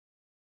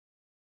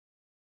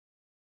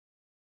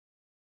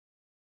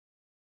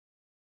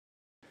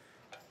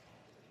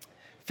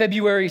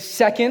February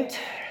 2nd,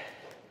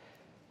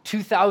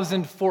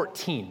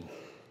 2014.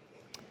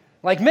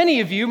 Like many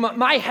of you,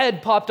 my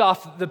head popped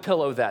off the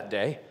pillow that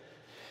day.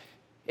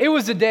 It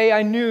was a day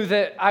I knew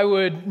that I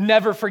would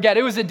never forget.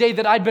 It was a day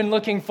that I'd been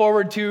looking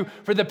forward to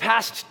for the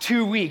past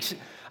 2 weeks.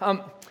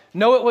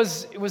 No, it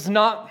was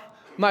not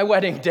my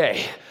wedding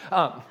day.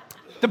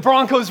 The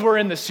Broncos were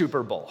in the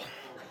Super Bowl.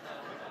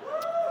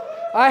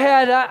 I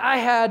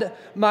had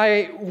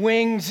my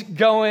wings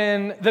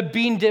going, the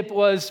bean dip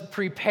was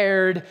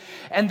prepared,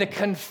 and the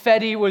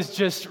confetti was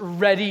just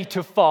ready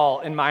to fall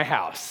in my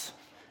house.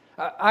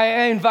 I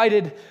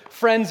invited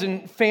friends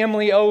and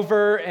family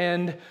over,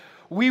 and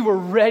we were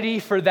ready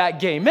for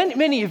that game.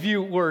 Many of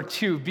you were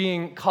too,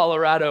 being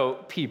Colorado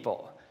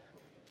people.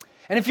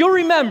 And if you'll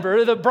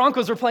remember, the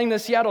Broncos were playing the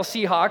Seattle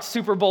Seahawks,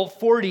 Super Bowl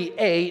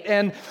 48,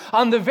 and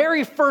on the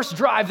very first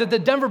drive that the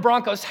Denver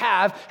Broncos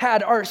had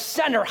our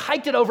center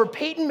hiked it over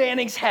Peyton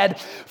Manning's head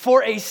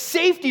for a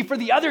safety for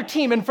the other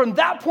team, and from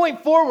that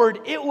point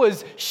forward, it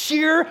was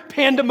sheer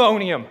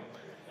pandemonium.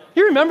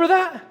 You remember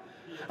that?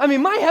 I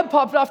mean, my head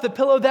popped off the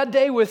pillow that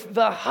day with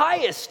the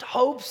highest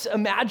hopes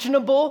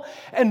imaginable,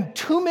 and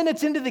 2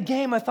 minutes into the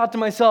game, I thought to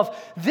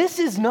myself, this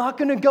is not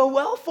going to go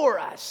well for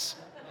us,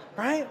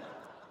 right?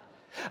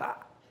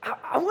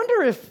 I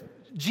wonder if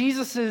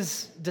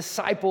Jesus'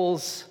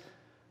 disciples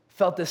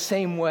felt the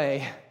same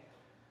way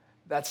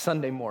that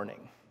Sunday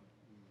morning.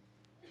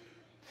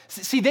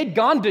 See, they'd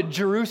gone to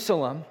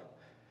Jerusalem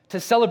to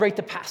celebrate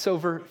the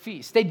Passover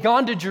feast. They'd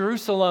gone to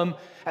Jerusalem,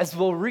 as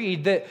we'll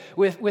read, that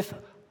with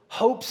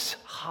hopes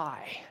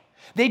high.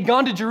 They'd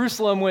gone to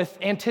Jerusalem with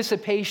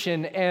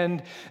anticipation,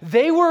 and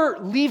they were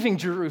leaving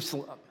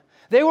Jerusalem.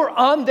 They were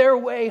on their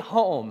way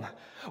home.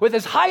 With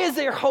as high as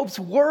their hopes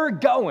were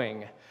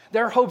going,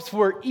 their hopes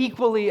were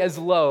equally as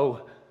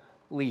low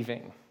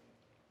leaving.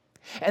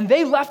 And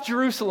they left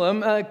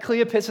Jerusalem,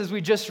 Cleopas, as we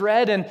just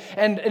read, and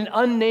an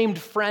unnamed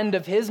friend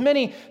of his.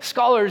 Many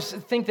scholars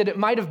think that it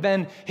might have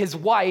been his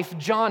wife.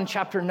 John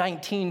chapter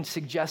 19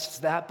 suggests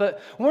that,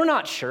 but we're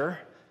not sure.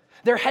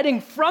 They're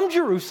heading from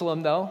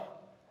Jerusalem, though,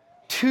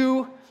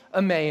 to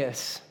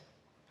Emmaus.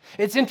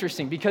 It's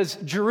interesting because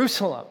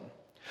Jerusalem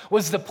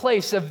was the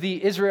place of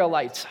the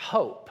Israelites'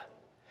 hope.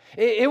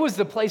 It was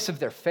the place of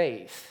their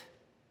faith.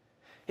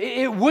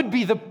 It would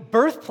be the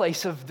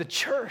birthplace of the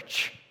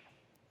church.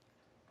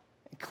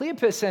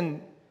 Cleopas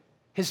and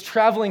his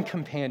traveling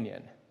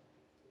companion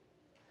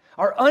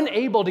are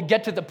unable to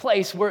get to the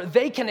place where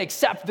they can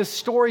accept the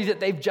story that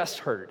they've just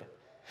heard.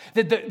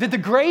 That the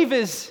grave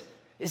is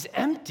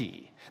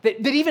empty.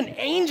 That even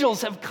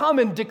angels have come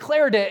and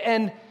declared it,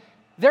 and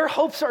their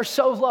hopes are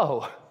so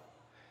low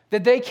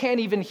that they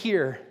can't even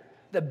hear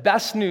the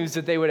best news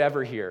that they would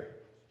ever hear.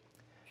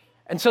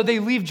 And so they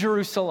leave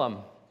Jerusalem.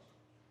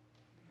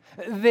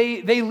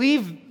 They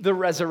leave the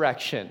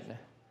resurrection,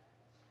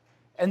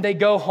 and they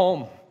go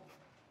home.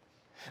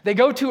 They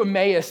go to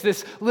Emmaus,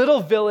 this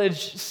little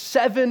village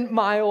 7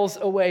 miles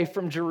away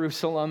from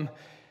Jerusalem.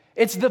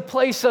 It's the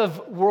place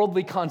of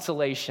worldly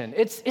consolation.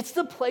 It's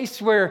the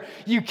place where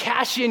you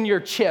cash in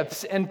your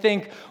chips and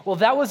think, well,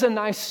 that was a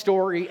nice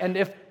story, and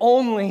if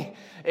only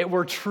it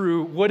were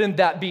true, wouldn't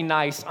that be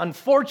nice?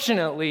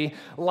 Unfortunately,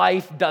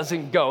 life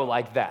doesn't go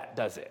like that,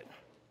 does it?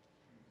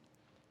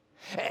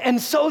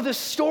 And so the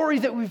story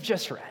that we've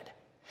just read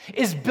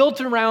is built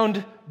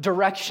around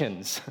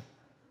directions.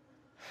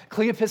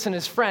 Cleopas and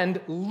his friend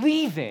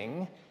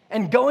leaving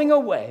and going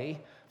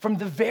away from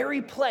the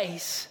very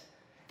place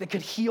that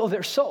could heal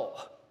their soul.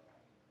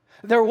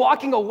 They're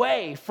walking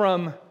away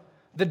from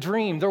the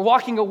dream. They're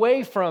walking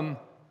away from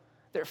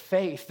their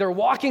faith. They're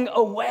walking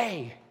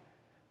away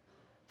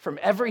from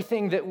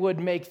everything that would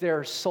make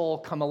their soul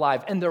come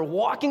alive. And they're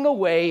walking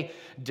away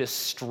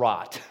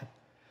distraught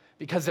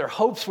because their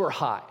hopes were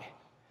high.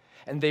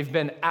 And they've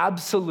been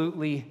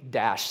absolutely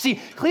dashed. See,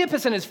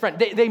 Cleopas and his friend,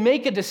 they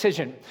make a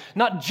decision,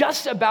 not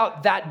just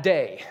about that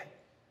day,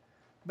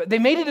 but they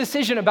made a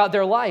decision about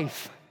their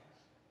life.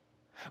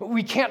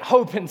 We can't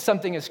hope in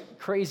something as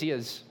crazy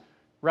as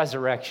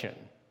resurrection.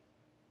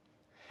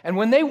 And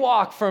when they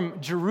walk from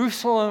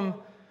Jerusalem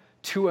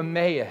to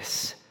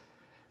Emmaus,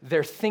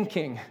 they're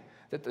thinking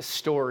that the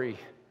story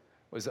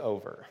was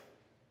over.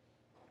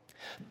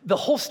 The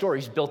whole story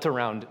is built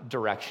around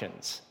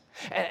directions.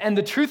 And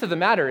the truth of the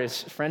matter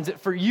is, friends, that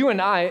for you and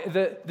I,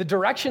 the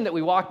direction that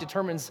we walk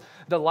determines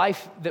the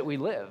life that we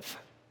live.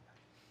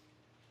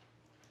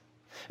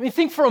 I mean,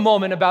 think for a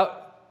moment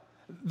about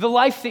the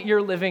life that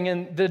you're living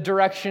and the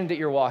direction that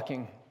you're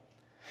walking.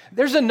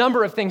 There's a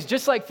number of things,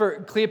 just like for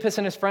Cleopas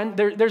and his friend,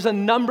 there's a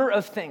number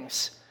of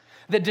things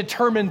that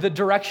determine the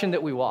direction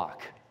that we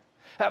walk.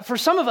 For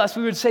some of us,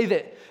 we would say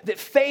that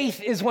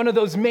faith is one of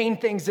those main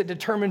things that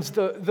determines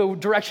the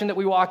direction that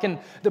we walk and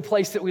the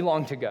place that we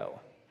long to go.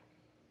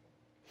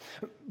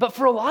 But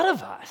for a lot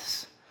of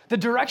us, the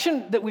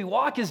direction that we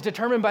walk is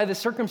determined by the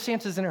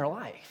circumstances in our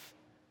life.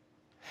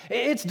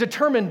 It's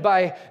determined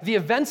by the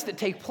events that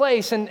take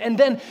place, and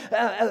then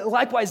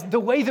likewise, the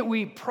way that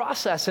we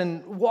process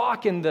and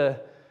walk in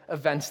the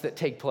events that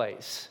take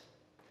place.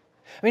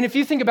 I mean, if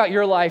you think about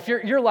your life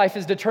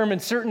is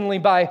determined certainly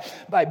by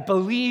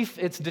belief,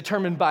 it's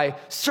determined by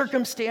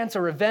circumstance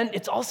or event,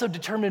 it's also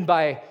determined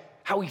by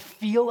how we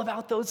feel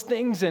about those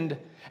things and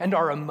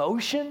our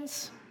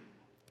emotions.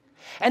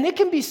 And it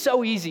can be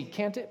so easy,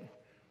 can't it,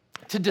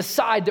 to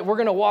decide that we're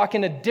going to walk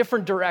in a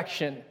different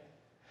direction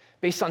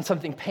based on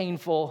something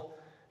painful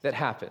that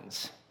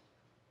happens.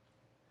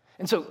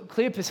 And so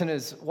Cleopas and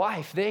his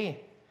wife, they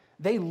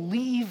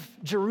leave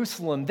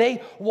Jerusalem.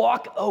 They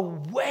walk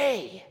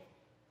away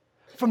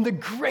from the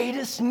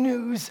greatest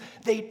news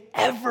they'd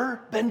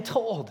ever been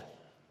told.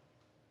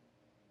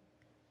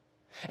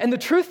 And the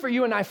truth for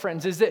you and I,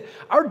 friends, is that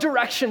our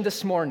direction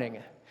this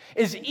morning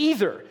is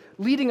either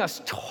leading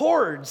us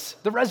towards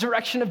the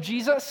resurrection of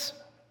Jesus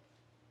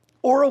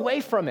or away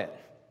from it.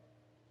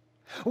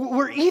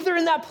 We're either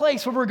in that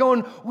place where we're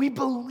going, we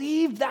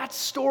believe that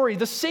story,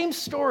 the same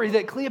story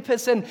that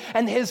Cleopas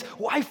and his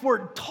wife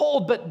were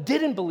told but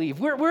didn't believe.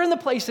 We're in the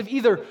place of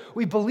either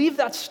we believe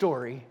that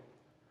story,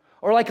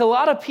 or like a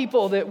lot of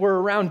people that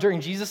were around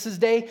during Jesus'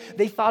 day,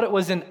 they thought it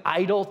was an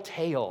idle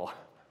tale.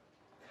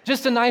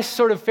 Just a nice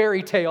sort of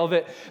fairy tale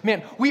that,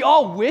 man, we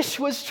all wish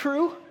was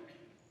true,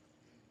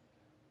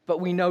 but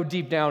we know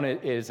deep down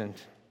it isn't.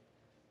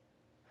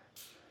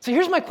 So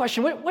here's my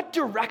question. What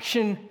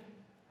direction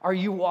are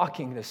you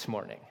walking this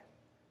morning?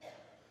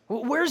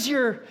 Where's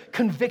your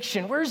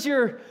conviction? Where's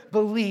your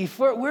belief?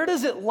 Where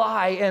does it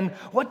lie? And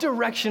what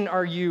direction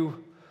are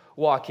you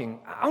walking?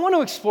 I want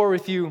to explore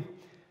with you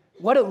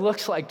what it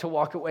looks like to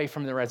walk away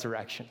from the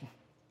resurrection.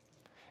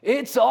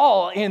 It's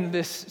all in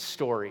this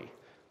story.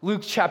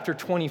 Luke chapter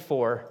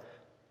 24,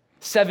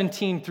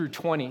 17 through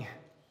 20.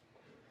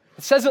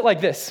 It says it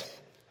like this.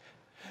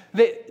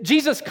 That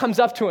Jesus comes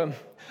up to him,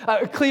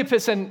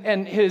 Cleopas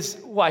and his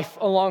wife,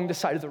 along the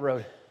side of the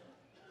road.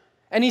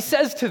 And he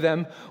says to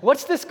them,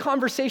 "What's this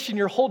conversation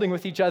you're holding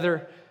with each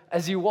other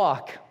as you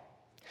walk?"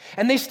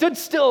 And they stood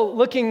still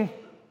looking,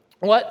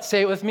 what?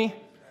 Say it with me.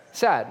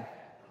 Sad.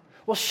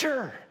 Well,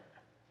 sure.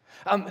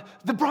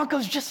 The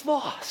Broncos just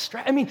lost,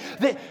 right? I mean,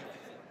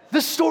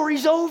 the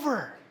story's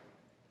over.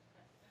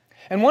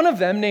 And one of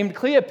them, named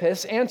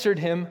Cleopas, answered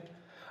him,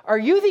 "Are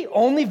you the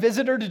only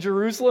visitor to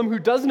Jerusalem who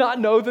does not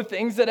know the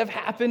things that have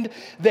happened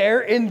there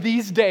in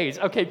these days?"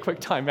 Okay, quick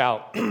time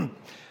out.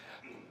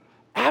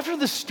 After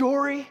the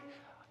story,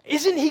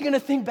 isn't he going to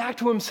think back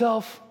to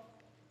himself,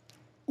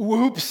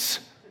 whoops?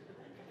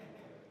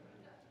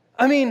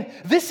 I mean,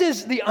 this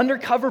is the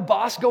undercover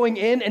boss going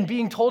in and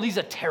being told he's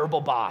a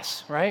terrible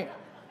boss, right?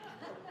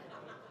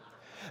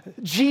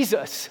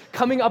 Jesus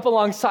coming up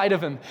alongside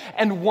of him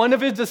and one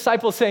of his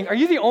disciples saying, "Are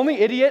you the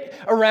only idiot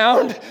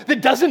around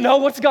that doesn't know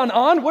what's gone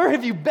on? Where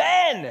have you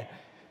been?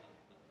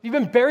 You've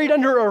been buried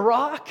under a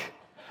rock?"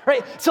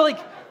 Right? So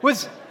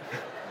let's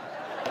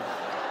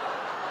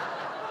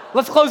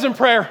close in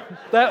prayer.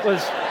 That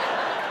was...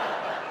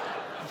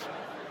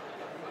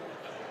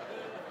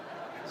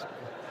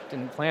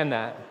 Didn't plan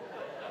that.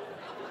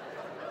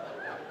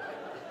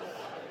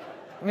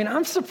 I mean,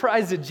 I'm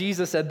surprised that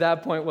Jesus at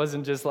that point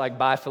wasn't just like,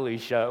 "Bye,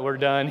 Felicia, we're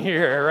done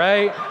here,"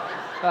 right?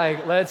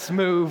 Like, let's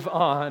move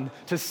on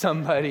to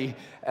somebody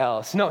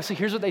else. No, so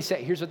here's what they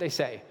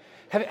say.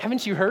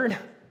 Haven't you heard?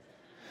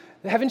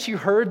 Haven't you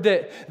heard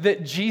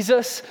that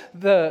Jesus,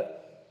 the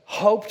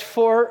hoped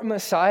for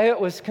Messiah,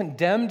 was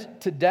condemned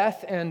to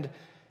death and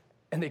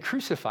they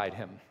crucified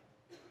him?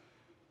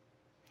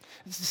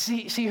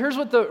 See, here's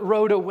what the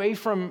road away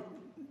from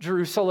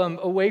Jerusalem,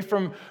 away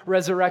from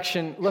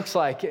resurrection looks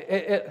like.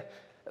 It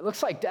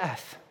looks like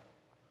death.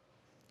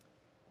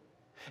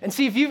 And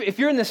see, if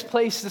you're in this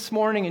place this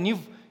morning and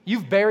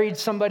you've buried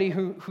somebody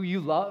who you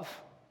love,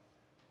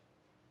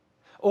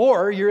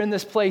 or you're in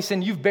this place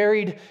and you've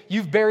buried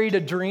a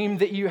dream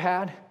that you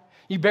had,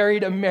 you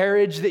buried a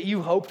marriage that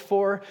you hoped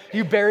for,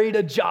 you buried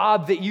a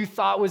job that you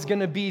thought was going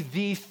to be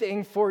the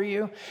thing for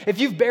you. If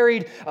you've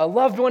buried a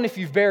loved one, if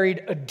you've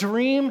buried a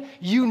dream,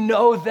 you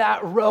know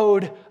that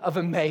road of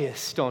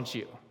Emmaus, don't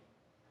you?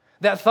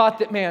 That thought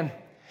that, man,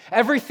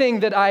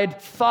 everything that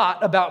I'd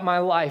thought about my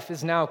life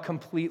is now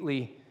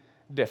completely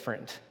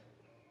different.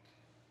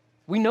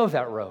 We know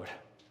that road.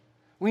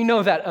 We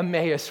know that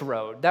Emmaus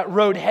road, that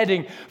road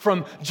heading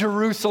from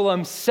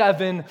Jerusalem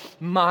 7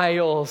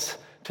 miles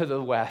to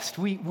the west.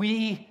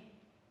 We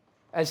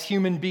as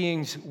human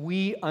beings,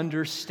 we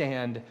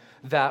understand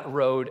that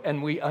road,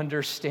 and we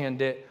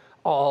understand it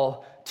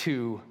all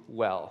too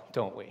well,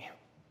 don't we?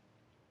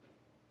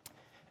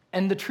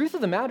 And the truth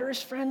of the matter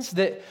is, friends,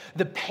 that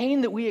the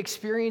pain that we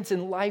experience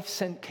in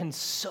life can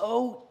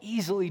so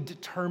easily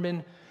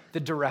determine the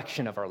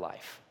direction of our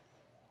life.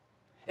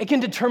 It can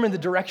determine the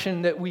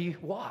direction that we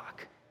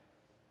walk.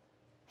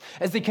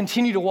 As they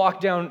continue to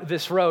walk down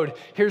this road,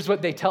 here's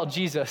what they tell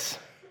Jesus.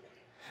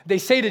 They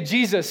say to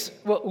Jesus,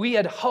 "Well, we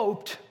had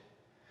hoped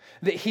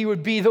that he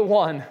would be the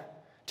one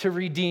to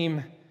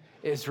redeem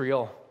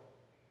Israel.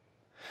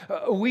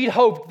 We'd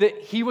hoped that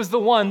he was the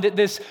one, that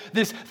this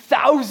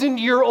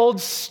 1,000-year-old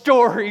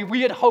story,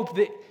 we had hoped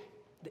that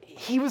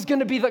he was going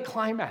to be the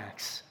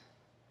climax,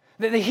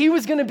 that he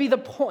was going to be the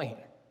point.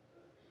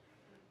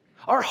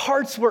 Our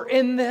hearts were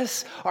in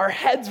this. Our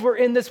heads were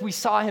in this. We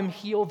saw him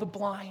heal the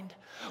blind.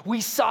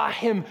 We saw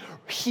him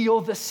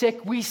heal the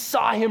sick. We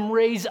saw him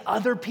raise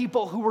other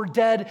people who were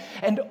dead.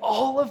 And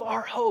all of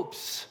our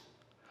hopes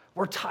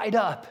were tied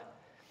up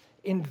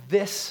in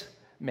this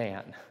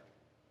man.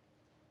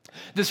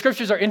 The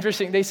scriptures are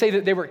interesting. They say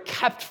that they were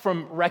kept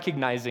from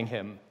recognizing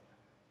him.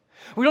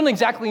 We don't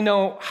exactly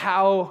know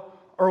how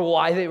or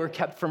why they were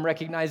kept from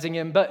recognizing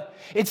him, but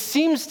it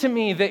seems to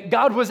me that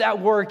God was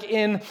at work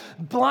in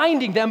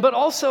blinding them, but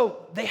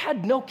also they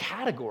had no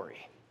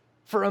category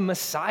for a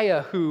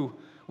Messiah who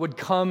would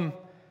come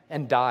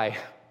and die.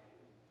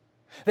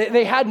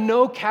 They had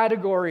no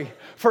category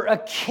for a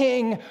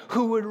king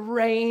who would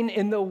reign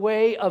in the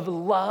way of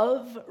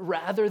love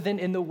rather than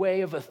in the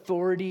way of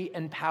authority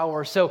and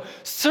power. So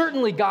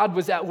certainly God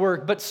was at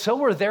work, but so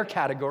were their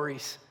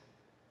categories.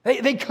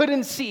 They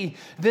couldn't see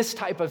this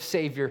type of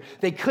Savior.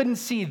 They couldn't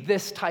see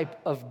this type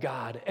of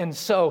God. And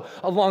so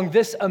along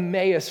this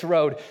Emmaus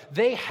road,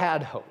 they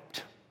had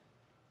hoped.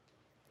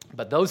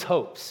 But those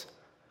hopes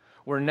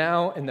were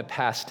now in the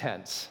past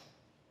tense.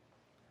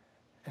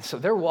 And so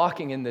they're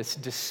walking in this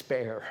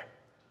despair.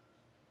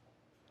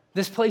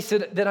 This place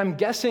that I'm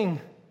guessing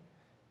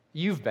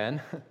you've been.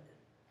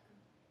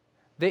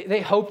 They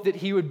hoped that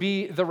he would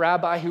be the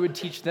rabbi who would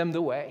teach them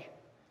the way.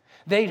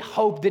 They'd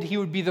hoped that he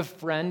would be the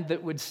friend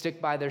that would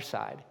stick by their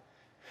side.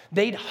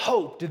 They'd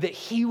hoped that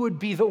he would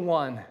be the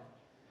one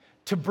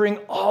to bring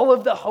all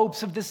of the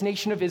hopes of this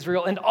nation of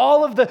Israel and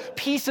all of the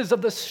pieces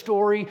of the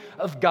story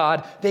of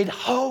God. They'd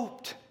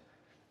hoped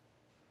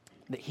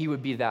that he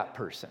would be that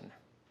person.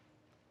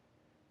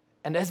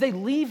 And as they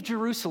leave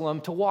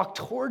Jerusalem to walk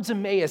towards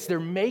Emmaus, they're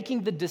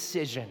making the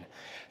decision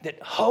that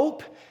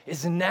hope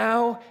is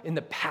now in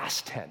the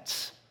past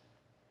tense.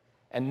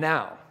 And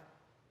now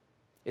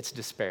it's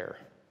despair.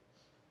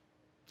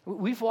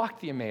 We've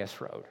walked the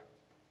Emmaus road.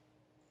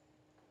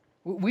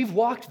 We've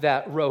walked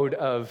that road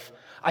of,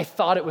 I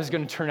thought it was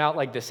going to turn out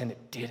like this, and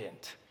it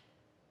didn't.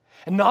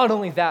 And not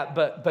only that,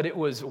 but it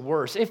was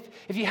worse. If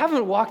you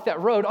haven't walked that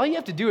road, all you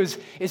have to do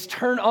is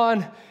turn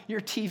on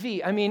your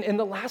TV. I mean, in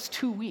the last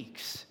 2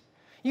 weeks,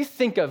 you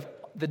think of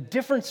the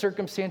different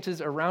circumstances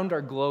around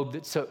our globe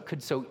that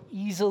could so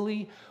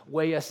easily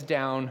weigh us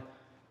down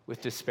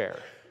with despair.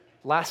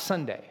 Last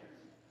Sunday,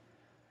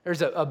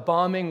 there's a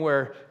bombing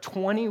where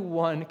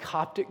 21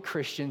 Coptic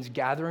Christians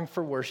gathering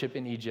for worship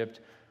in Egypt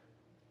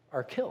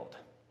are killed.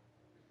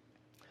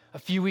 A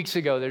few weeks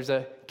ago, there's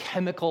a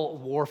chemical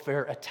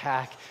warfare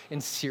attack in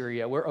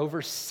Syria where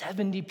over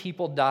 70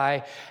 people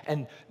die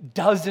and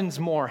dozens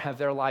more have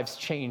their lives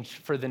changed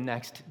for the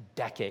next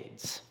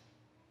decades.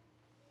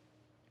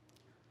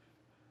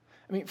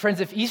 I mean,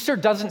 friends, if Easter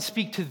doesn't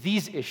speak to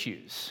these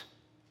issues,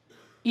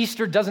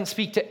 Easter doesn't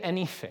speak to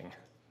anything.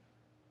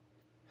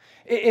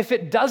 If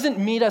it doesn't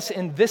meet us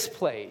in this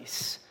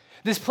place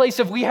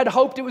of we had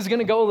hoped it was going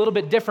to go a little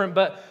bit different,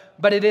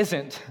 but it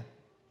isn't,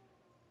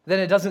 then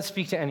it doesn't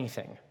speak to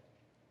anything.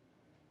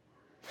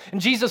 And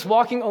Jesus,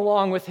 walking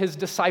along with his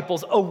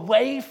disciples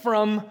away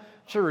from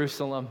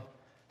Jerusalem,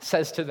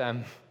 says to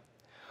them,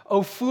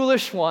 "O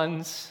foolish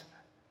ones."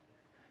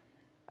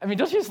 I mean,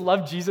 don't you just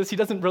love Jesus? He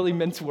doesn't really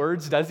mince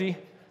words, does he?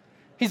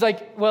 He's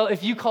like, well,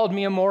 if you called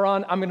me a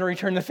moron, I'm going to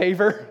return the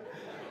favor.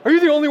 Are you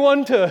the only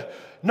one to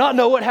not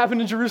know what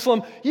happened in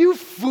Jerusalem? You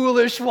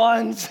foolish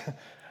ones.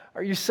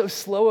 Are you so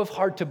slow of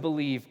heart to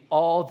believe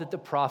all that the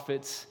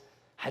prophets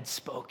had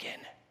spoken?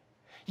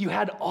 You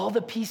had all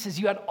the pieces,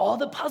 you had all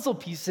the puzzle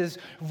pieces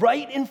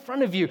right in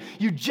front of you.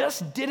 You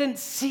just didn't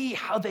see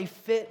how they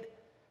fit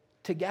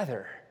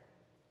together.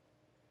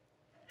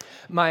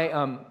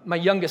 My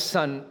youngest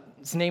son,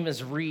 his name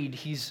is Reed.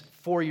 He's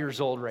 4 years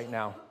old right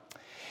now.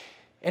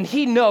 And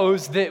he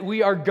knows that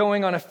we are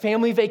going on a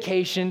family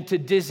vacation to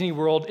Disney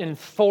World in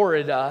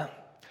Florida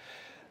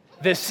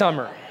this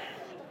summer.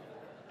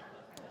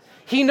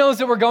 He knows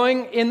that we're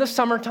going in the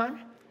summertime.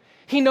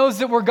 He knows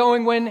that we're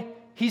going when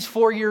he's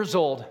 4 years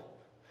old.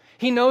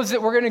 He knows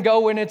that we're going to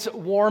go when it's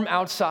warm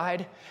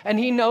outside. And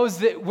he knows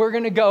that we're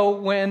going to go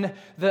when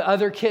the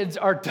other kids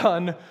are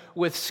done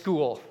with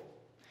school.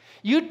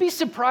 You'd be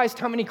surprised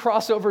how many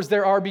crossovers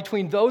there are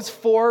between those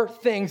 4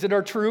 things that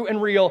are true and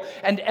real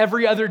and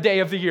every other day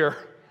of the year,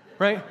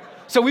 right?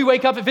 So we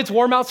wake up, if it's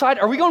warm outside,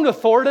 are we going to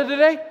Florida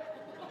today?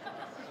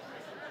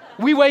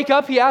 We wake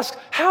up, he asks,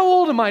 how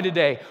old am I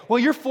today? Well,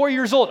 you're 4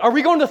 years old. Are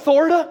we going to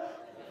Florida?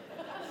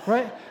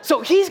 Right?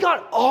 So he's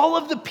got all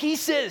of the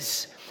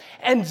pieces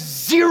and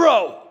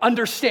zero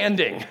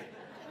understanding.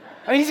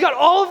 I mean, he's got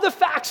all of the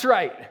facts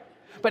right,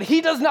 but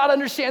he does not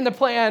understand the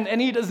plan, and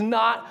he does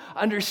not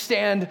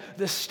understand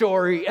the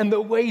story and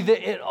the way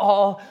that it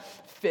all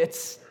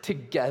fits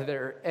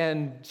together.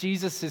 And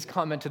Jesus'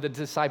 comment to the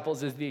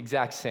disciples is the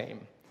exact same.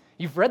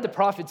 You've read the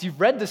prophets,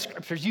 you've read the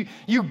scriptures,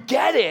 you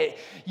get it.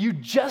 You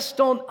just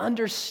don't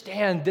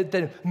understand that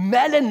the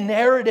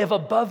meta-narrative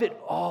above it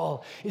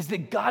all is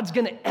that God's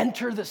going to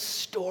enter the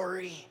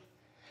story,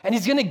 and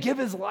he's going to give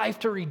his life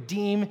to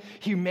redeem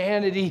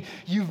humanity.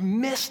 You've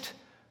missed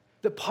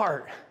the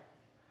part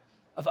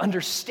of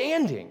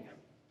understanding.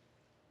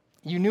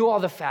 You knew all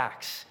the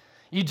facts.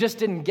 You just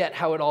didn't get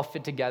how it all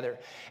fit together.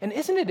 And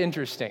isn't it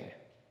interesting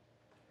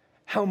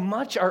how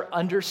much our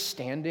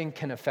understanding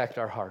can affect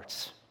our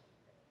hearts?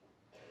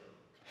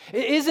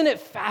 Isn't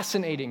it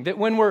fascinating that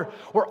when we're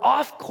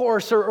off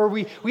course or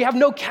we have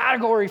no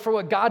category for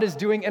what God is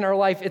doing in our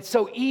life, it's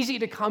so easy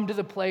to come to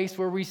the place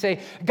where we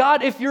say,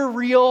 God, if you're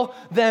real,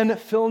 then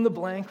fill in the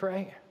blank,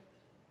 right?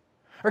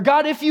 Or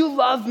God, if you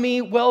love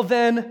me, well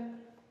then,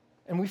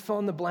 and we fill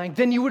in the blank,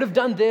 then you would have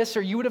done this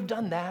or you would have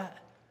done that.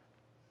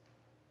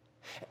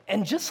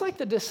 And just like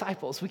the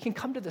disciples, we can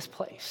come to this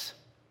place,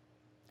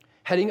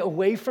 heading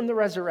away from the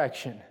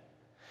resurrection,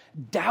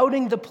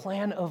 doubting the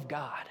plan of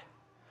God,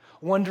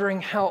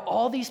 wondering how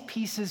all these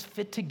pieces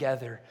fit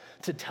together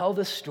to tell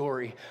the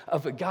story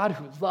of a God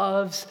who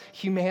loves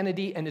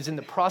humanity and is in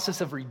the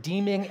process of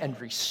redeeming and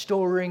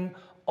restoring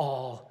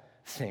all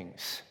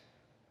things.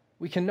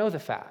 We can know the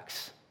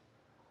facts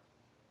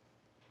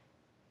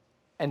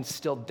and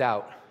still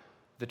doubt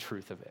the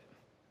truth of it.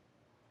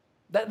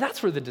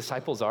 That's where the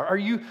disciples are. Are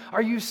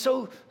you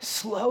so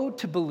slow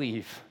to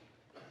believe?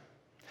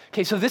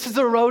 Okay, so this is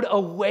the road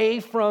away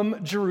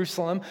from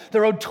Jerusalem,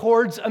 the road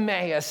towards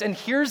Emmaus. And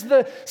here's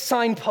the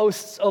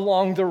signposts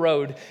along the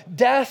road: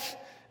 death,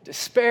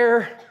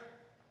 despair,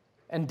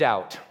 and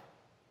doubt.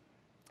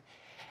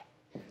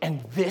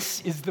 And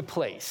this is the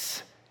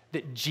place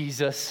that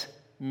Jesus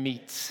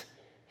meets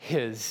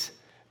his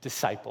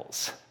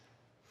disciples.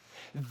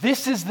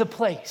 This is the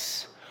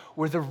place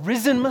where the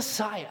risen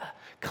Messiah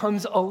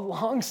comes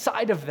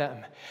alongside of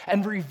them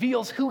and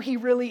reveals who he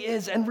really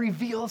is and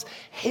reveals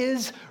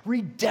his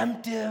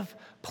redemptive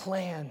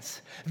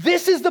plans.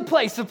 This is the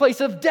place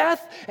of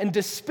death and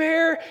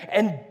despair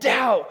and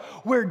doubt,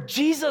 where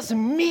Jesus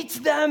meets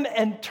them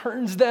and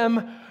turns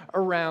them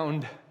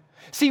around.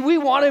 See, we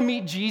want to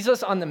meet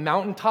Jesus on the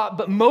mountaintop,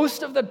 but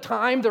most of the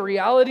time, the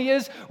reality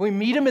is we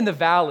meet him in the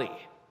valley.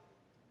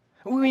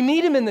 We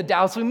meet him in the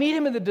doubts. We meet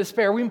him in the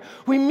despair. We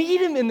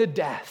meet him in the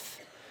death.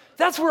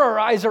 That's where our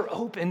eyes are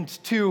opened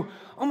to,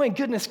 oh my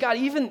goodness, God,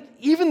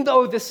 even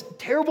though this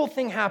terrible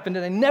thing happened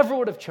and I never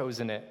would have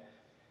chosen it,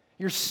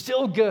 you're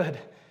still good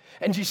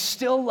and you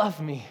still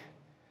love me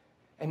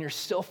and you're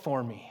still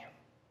for me.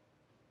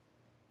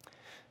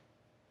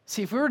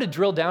 See, if we were to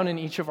drill down in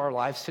each of our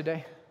lives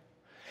today,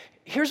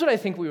 here's what I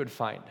think we would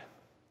find.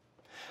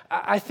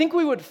 I think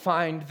we would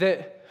find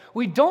that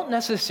we don't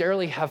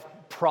necessarily have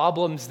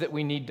problems that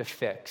we need to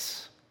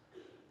fix.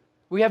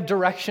 We have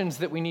directions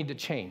that we need to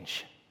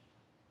change.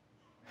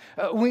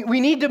 We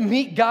need to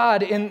meet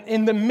God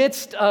in the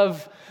midst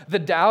of the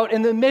doubt,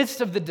 in the midst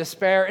of the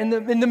despair, in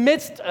the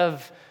midst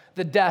of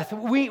the death.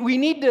 We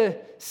need to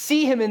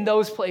see him in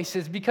those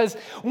places, because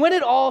when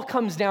it all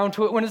comes down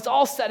to it, when it's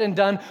all said and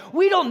done,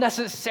 we don't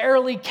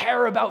necessarily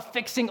care about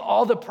fixing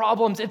all the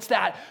problems. It's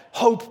that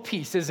hope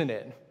piece, isn't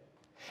it?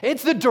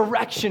 It's the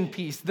direction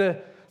piece,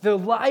 the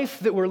life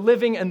that we're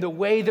living and the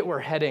way that we're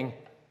heading.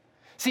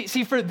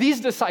 See, for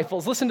these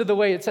disciples, listen to the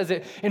way it says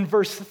it in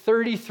verse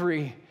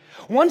 33.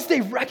 Once they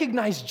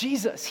recognize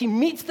Jesus, he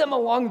meets them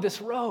along this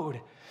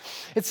road.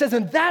 It says,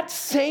 in that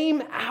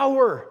same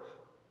hour,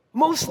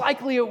 most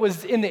likely it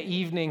was in the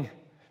evening,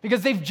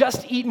 because they've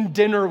just eaten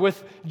dinner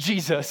with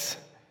Jesus,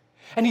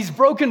 and he's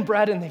broken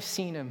bread and they've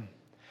seen him.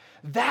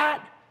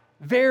 That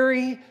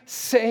very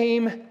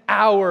same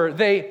hour,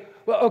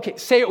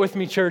 say it with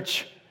me,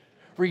 church,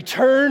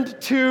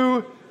 returned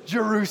to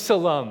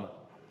Jerusalem.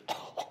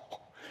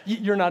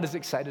 You're not as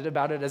excited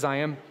about it as I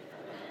am,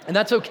 and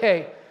that's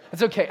okay.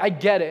 It's okay, I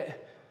get it.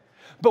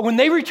 But when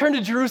they return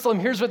to Jerusalem,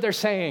 here's what they're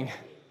saying.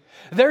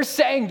 They're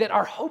saying that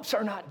our hopes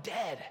are not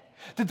dead.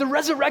 That the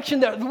resurrection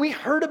that we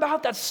heard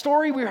about, that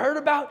story we heard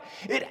about,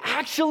 it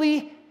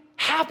actually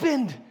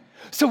happened.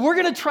 So we're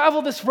going to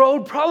travel this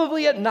road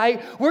probably at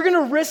night. We're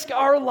going to risk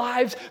our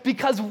lives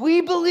because we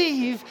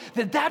believe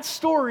that that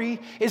story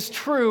is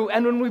true.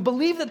 And when we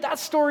believe that that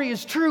story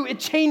is true, it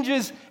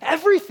changes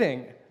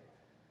everything.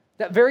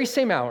 That very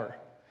same hour,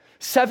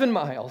 7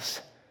 miles,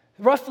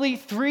 roughly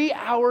 3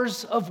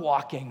 hours of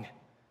walking,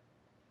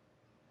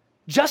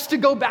 just to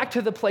go back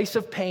to the place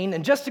of pain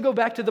and just to go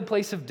back to the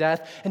place of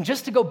death and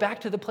just to go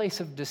back to the place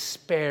of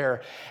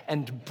despair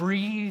and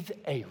breathe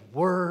a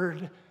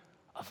word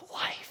of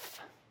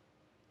life.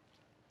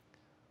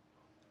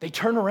 They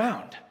turn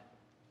around.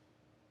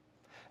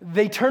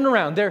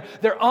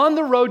 They're on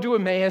the road to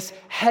Emmaus,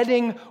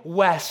 heading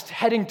west,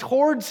 heading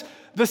towards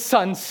the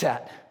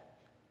sunset,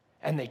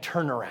 and they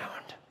turn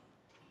around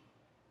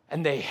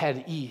and they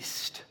head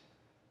east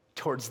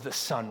towards the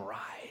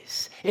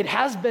sunrise. It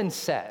has been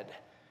said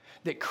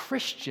that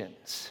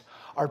Christians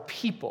are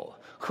people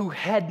who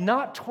head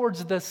not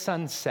towards the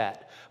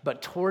sunset,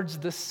 but towards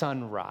the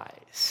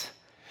sunrise,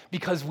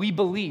 because we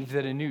believe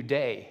that a new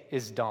day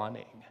is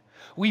dawning.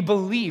 We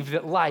believe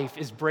that life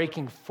is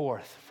breaking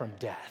forth from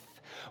death.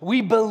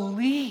 We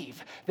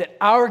believe that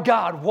our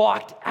God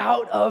walked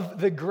out of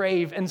the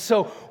grave, and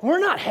so we're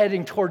not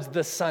heading towards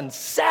the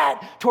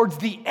sunset, towards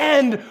the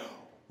end.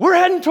 We're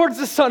heading towards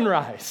the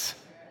sunrise,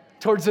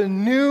 towards a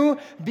new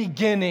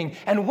beginning.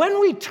 And when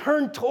we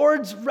turn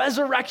towards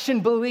resurrection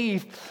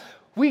belief,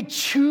 we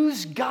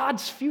choose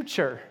God's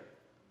future.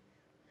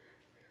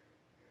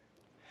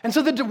 And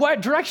so the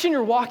direction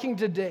you're walking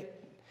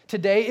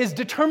today is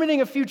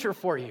determining a future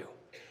for you.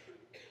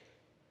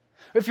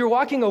 If you're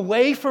walking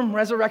away from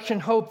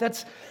resurrection hope,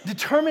 that's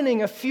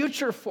determining a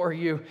future for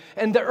you.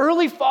 And the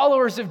early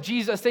followers of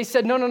Jesus, they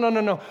said,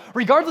 no.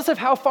 Regardless of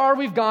how far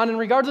we've gone and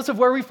regardless of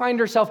where we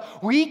find ourselves,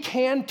 we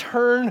can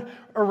turn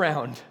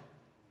around.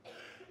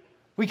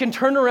 We can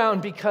turn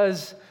around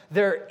because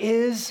there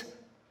is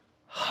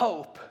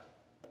hope.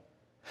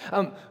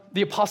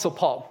 The Apostle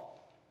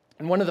Paul,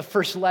 in one of the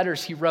first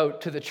letters he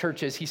wrote to the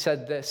churches, he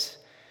said this.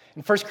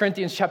 In 1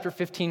 Corinthians chapter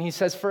 15, he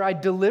says, "For I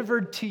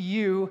delivered to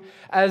you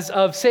as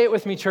of," say it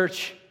with me,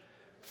 church,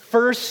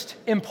 "first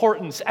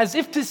importance." As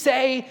if to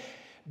say,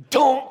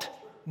 don't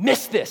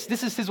miss this.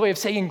 This is his way of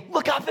saying,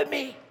 look up at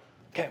me.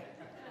 Okay.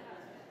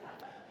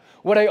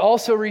 "What I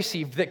also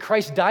received, that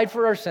Christ died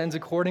for our sins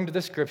according to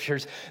the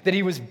scriptures, that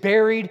he was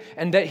buried,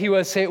 and that he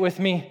was," say it with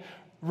me,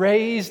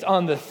 "raised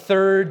on the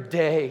third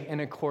day in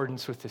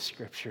accordance with the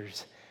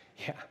scriptures."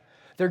 Yeah.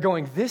 They're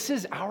going, this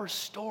is our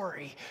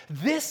story.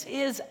 This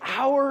is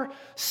our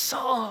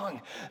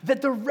song.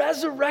 That the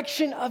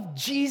resurrection of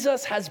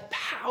Jesus has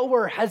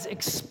power, has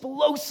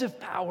explosive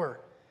power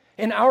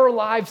in our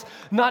lives,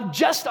 not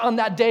just on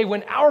that day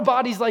when our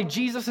bodies like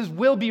Jesus's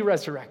will be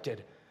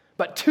resurrected,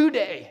 but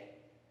today.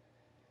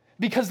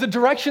 Because the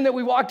direction that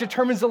we walk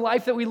determines the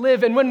life that we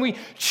live. And when we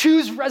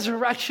choose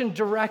resurrection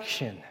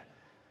direction,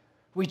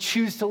 we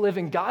choose to live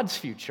in God's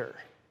future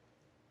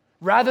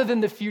rather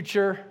than the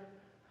future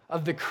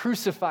of the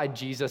crucified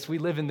Jesus. We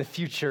live in the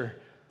future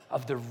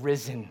of the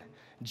risen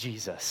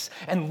Jesus.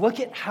 And look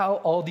at how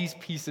all these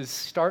pieces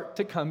start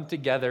to come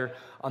together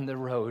on the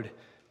road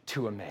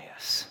to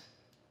Emmaus.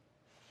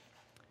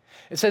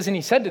 It says, "And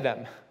he said to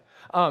them,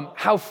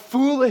 how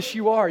foolish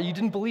you are. You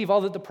didn't believe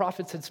all that the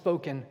prophets had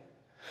spoken.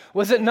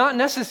 Was it not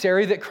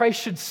necessary that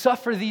Christ should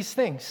suffer these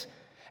things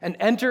and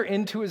enter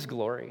into his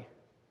glory?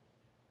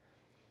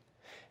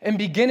 And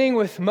beginning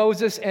with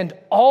Moses and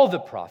all the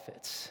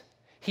prophets,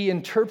 he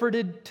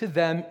interpreted to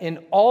them in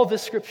all the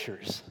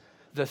scriptures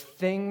the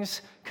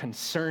things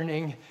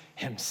concerning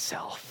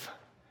himself."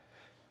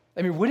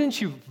 I mean, wouldn't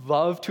you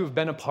love to have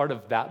been a part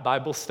of that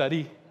Bible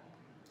study?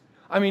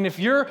 I mean, if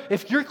you're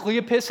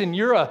Cleopas and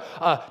you're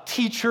a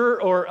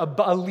teacher or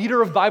a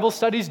leader of Bible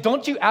studies,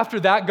 don't you after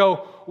that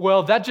go,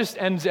 well, that just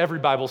ends every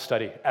Bible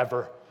study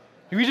ever.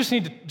 We just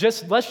need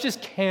to let's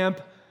just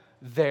camp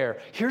there.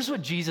 Here's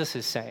what Jesus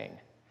is saying.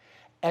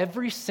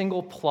 Every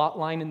single plot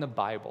line in the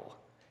Bible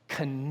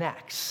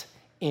connects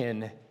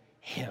in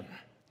him.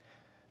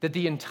 That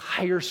the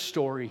entire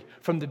story,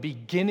 from the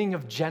beginning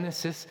of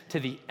Genesis to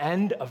the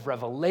end of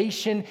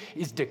Revelation,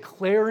 is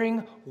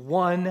declaring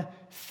one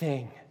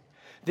thing: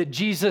 that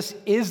Jesus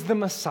is the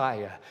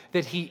Messiah,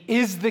 that he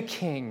is the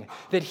King,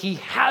 that he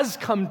has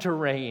come to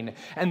reign,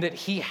 and that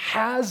he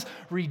has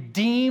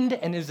redeemed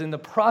and is in the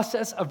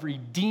process of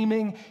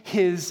redeeming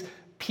his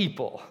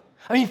people.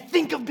 I mean,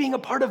 think of being a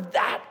part of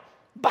that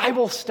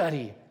Bible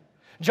study.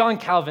 John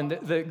Calvin,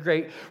 the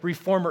great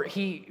reformer,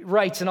 he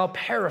writes, and I'll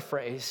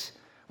paraphrase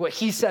what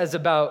he says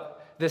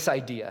about this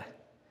idea.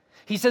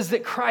 He says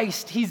that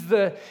Christ, he's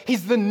the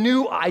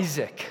new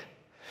Isaac,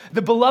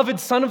 the beloved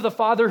son of the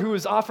Father who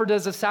was offered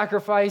as a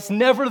sacrifice.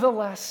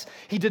 Nevertheless,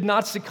 he did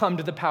not succumb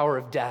to the power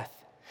of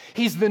death.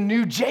 He's the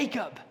new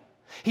Jacob.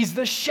 He's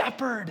the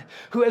shepherd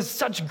who has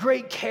such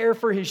great care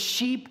for his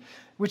sheep,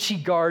 which he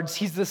guards.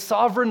 He's the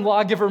sovereign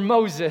lawgiver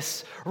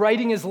Moses,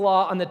 writing his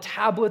law on the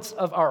tablets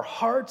of our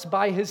hearts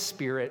by his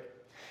Spirit.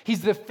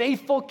 He's the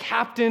faithful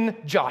captain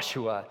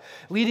Joshua,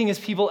 leading his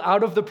people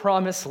out of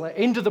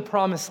into the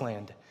promised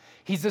land.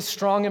 He's the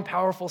strong and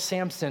powerful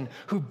Samson,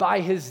 who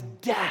by his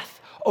death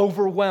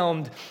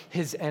overwhelmed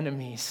his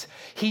enemies.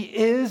 He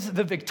is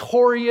the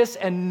victorious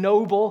and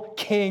noble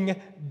King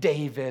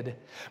David,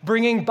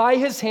 bringing by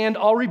his hand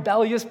all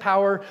rebellious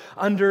power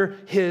under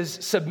his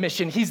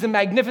submission. He's the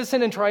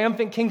magnificent and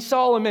triumphant King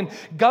Solomon,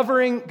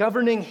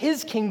 governing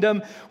his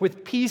kingdom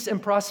with peace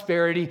and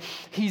prosperity.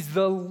 He's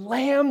the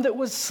lamb that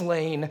was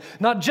slain,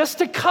 not just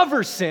to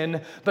cover sin,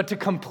 but to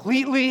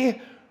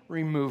completely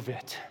remove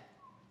it.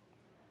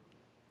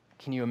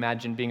 Can you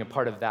imagine being a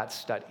part of that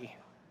study?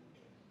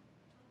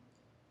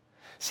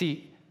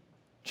 See,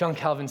 John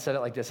Calvin said it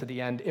like this at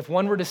the end: if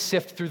one were to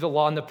sift through the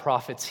law and the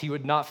prophets, he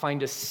would not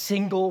find a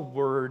single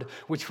word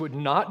which would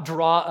not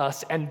draw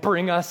us and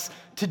bring us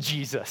to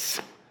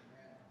Jesus.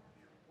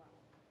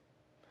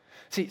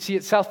 See,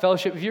 at South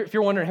Fellowship, if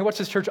you're wondering, hey, what's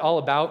this church all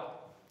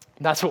about?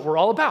 That's what we're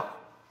all about.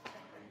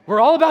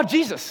 We're all about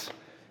Jesus,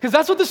 because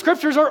that's what the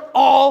scriptures are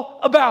all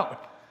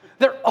about.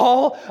 They're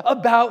all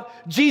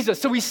about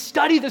Jesus. So we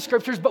study the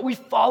scriptures, but we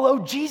follow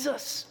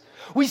Jesus.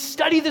 We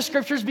study the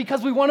scriptures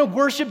because we want to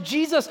worship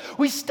Jesus.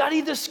 We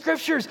study the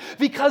scriptures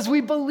because we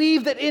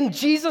believe that in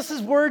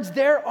Jesus' words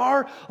there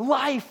are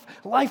life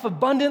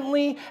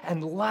abundantly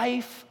and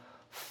life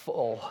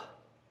full.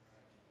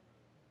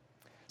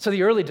 So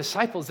the early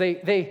disciples,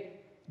 they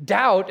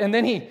doubt, and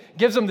then he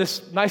gives them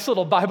this nice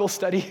little Bible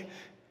study.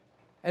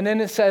 And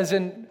then it says,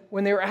 and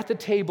when they were at the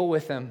table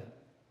with him,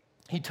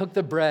 he took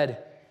the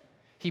bread,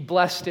 he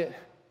blessed it,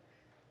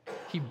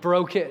 he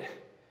broke it,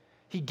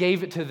 He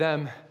gave it to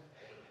them,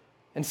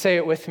 and say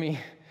it with me,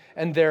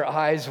 and their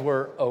eyes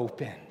were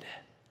opened,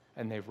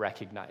 and they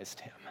recognized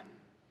him.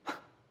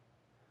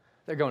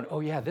 They're going,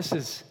 oh yeah, this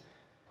is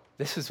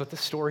what the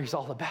story's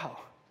all about.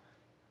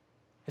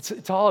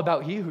 It's all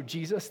about you,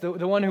 Jesus,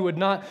 the one who would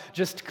not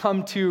just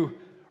come to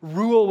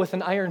rule with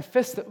an iron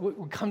fist, that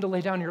would come to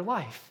lay down your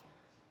life.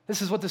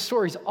 This is what the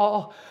story's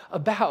all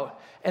about.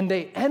 And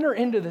they enter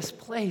into this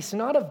place,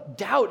 not of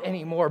doubt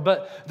anymore,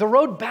 but the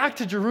road back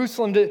to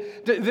Jerusalem,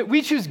 that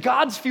we choose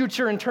God's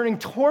future and turning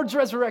towards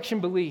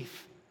resurrection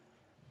belief.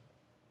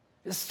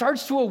 It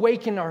starts to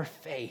awaken our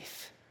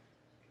faith.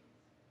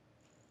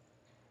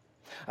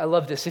 I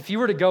love this. If you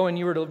were to go and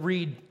you were to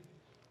read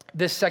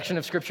this section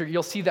of Scripture,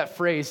 you'll see that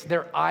phrase,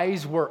 their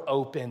eyes were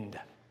opened.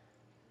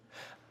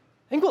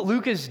 I think what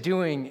Luke is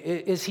doing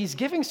is he's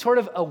giving sort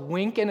of a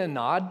wink and a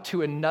nod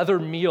to another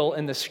meal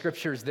in the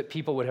Scriptures that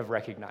people would have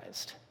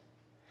recognized.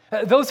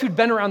 Those who'd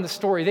been around the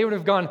story, they would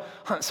have gone,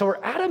 so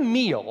we're at a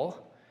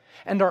meal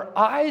and our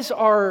eyes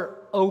are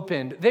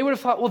opened. They would have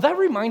thought, well, that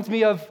reminds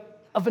me of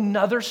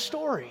another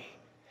story.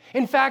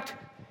 In fact,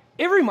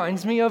 it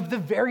reminds me of the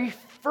very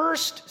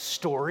first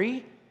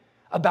story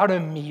about a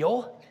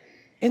meal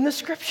in the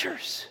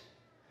Scriptures.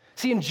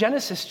 See, in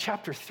Genesis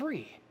chapter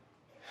 3,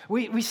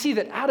 we see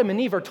that Adam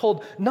and Eve are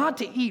told not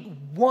to eat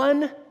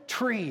one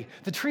tree,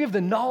 the tree of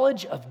the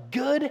knowledge of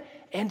good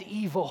and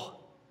evil.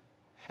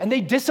 And they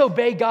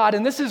disobey God,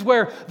 and this is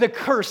where the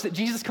curse that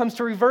Jesus comes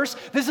to reverse,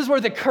 this is where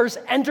the curse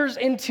enters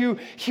into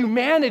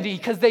humanity,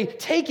 because they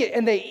take it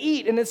and they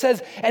eat, and it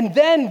says, and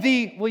then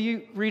will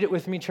you read it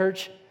with me,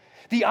 church?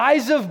 The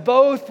eyes of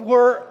both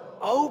were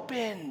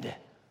opened.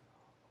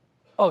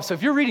 Oh, so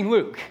if you're reading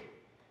Luke,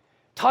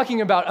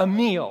 talking about a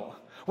meal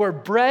where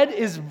bread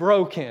is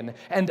broken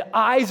and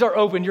eyes are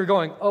opened, you're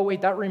going, oh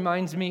wait, that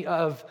reminds me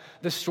of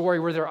the story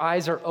where their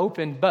eyes are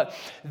opened. But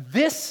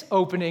this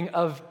opening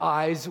of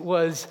eyes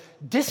was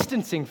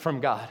distancing from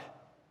God.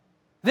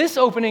 This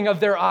opening of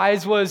their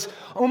eyes was,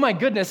 oh my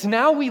goodness,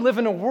 now we live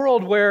in a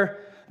world where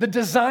the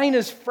design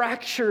is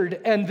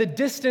fractured and the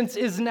distance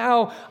is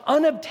now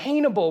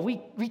unobtainable.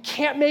 We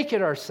can't make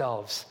it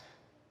ourselves.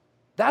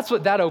 That's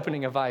what that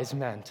opening of eyes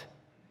meant.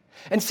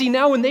 And see,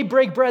 now when they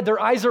break bread,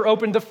 their eyes are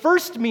open. The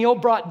first meal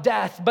brought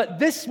death, but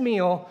this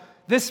meal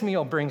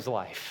brings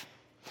life.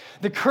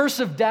 The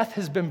curse of death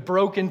has been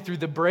broken through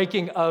the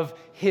breaking of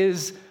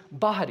his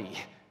body.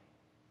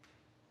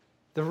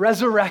 The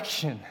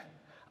resurrection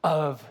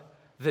of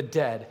the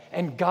dead.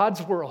 And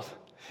God's world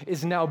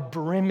is now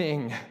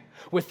brimming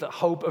with the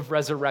hope of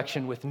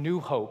resurrection, with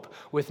new hope,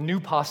 with new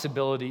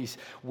possibilities,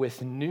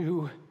 with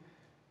new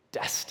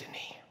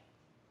destiny.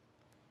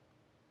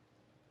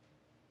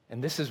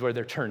 And this is where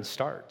their turn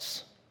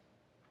starts.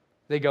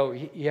 They go,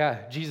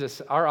 yeah, Jesus,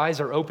 our eyes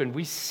are open.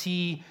 We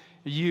see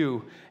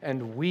you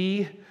and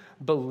we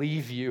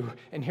believe you.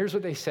 And here's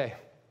what they say.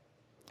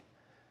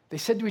 They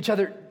said to each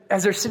other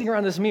as they're sitting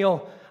around this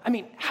meal, I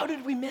mean, how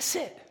did we miss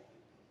it?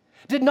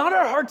 Did not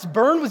our hearts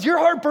burn? Was your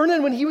heart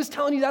burning when he was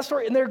telling you that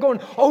story? And they're going,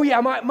 oh yeah,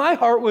 my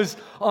heart was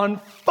on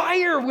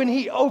fire when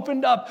he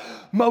opened up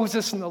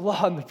Moses and the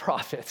law and the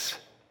prophets.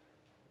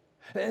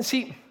 And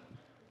see,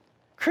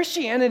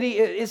 Christianity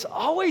is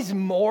always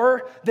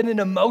more than an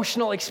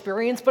emotional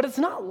experience, but it's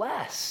not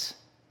less.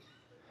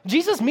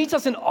 Jesus meets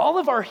us in all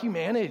of our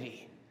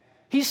humanity.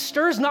 He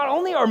stirs not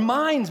only our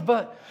minds,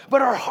 but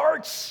our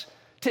hearts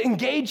to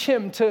engage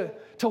him, to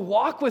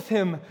walk with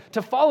him,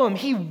 to follow him.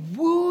 He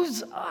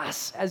woos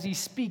us as he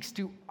speaks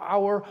to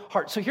our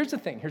hearts. So here's the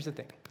thing.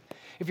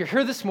 If you're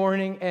here this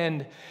morning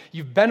and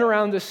you've been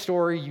around this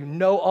story, you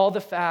know all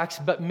the facts,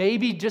 but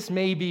maybe, just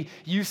maybe,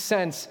 you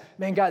sense,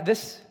 man, God,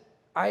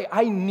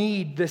 I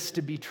need this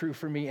to be true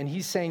for me, and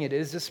he's saying it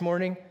is this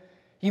morning,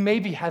 you may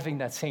be having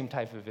that same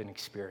type of an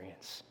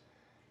experience.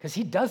 Because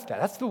he does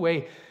that. That's the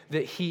way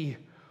that he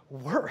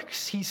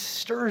works. He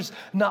stirs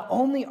not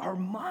only our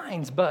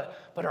minds, but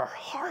our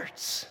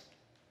hearts.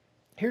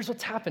 Here's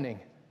what's happening.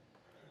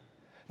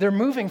 They're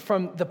moving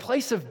from the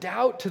place of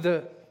doubt to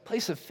the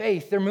place of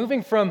faith. They're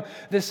moving from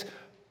this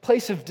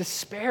place of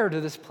despair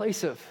to this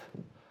place of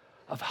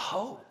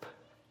hope.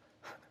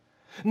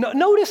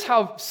 Notice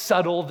how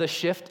subtle the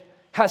shift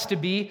has to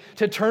be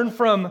to turn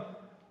from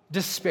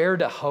despair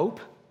to hope.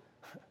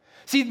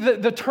 See,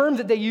 the term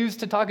that they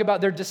used to talk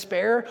about their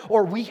despair,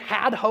 or we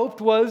had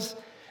hoped, was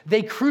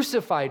they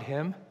crucified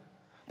him,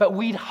 but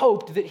we'd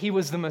hoped that he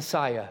was the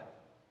Messiah.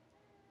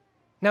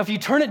 Now, if you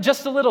turn it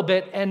just a little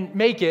bit and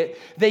make it,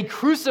 they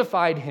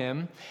crucified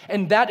him,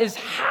 and that is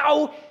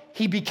how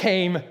he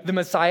became the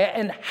Messiah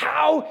and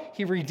how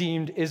he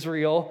redeemed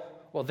Israel.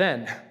 Well,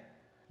 then,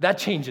 that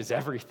changes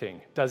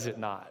everything, does it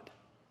not?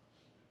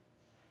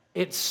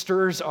 It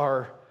stirs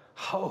our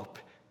hope.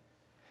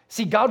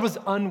 See, God was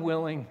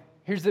unwilling.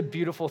 Here's the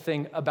beautiful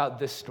thing about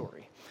this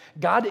story.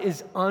 God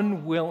is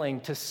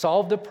unwilling to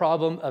solve the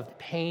problem of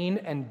pain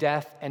and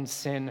death and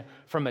sin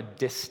from a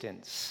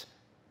distance.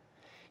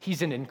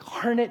 He's an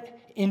incarnate,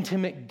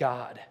 intimate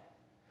God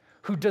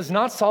who does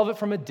not solve it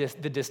from the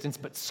distance,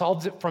 but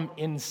solves it from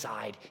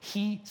inside.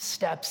 He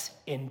steps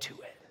into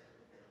it.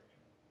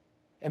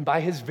 And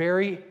by his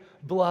very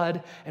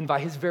blood and by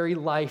his very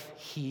life,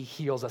 he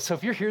heals us. So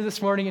if you're here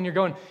this morning and you're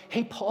going,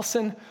 hey,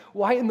 Paulson,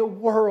 why in the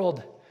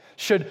world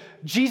should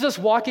Jesus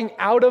walking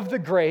out of the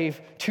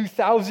grave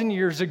 2,000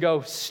 years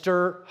ago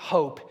stir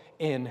hope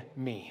in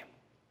me?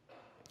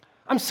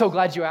 I'm so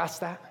glad you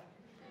asked that.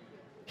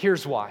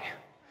 Here's why.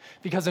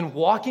 Because in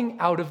walking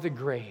out of the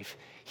grave,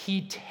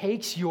 he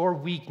takes your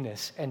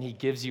weakness and he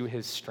gives you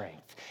his strength.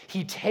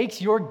 He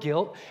takes your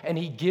guilt and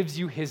he gives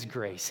you his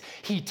grace.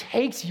 He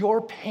takes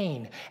your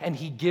pain and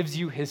he gives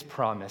you his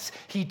promise.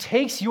 He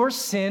takes your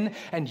sin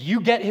and you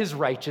get his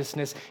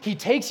righteousness. He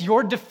takes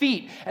your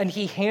defeat and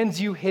he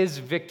hands you his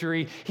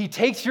victory. He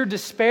takes your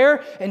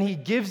despair and he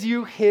gives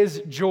you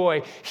his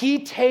joy.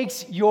 He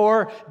takes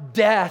your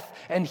death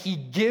and he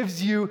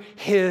gives you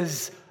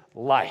his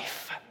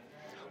life.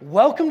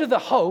 Welcome to the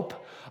hope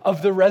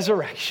of the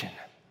resurrection,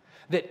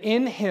 that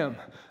in him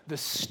the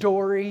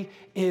story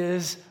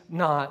is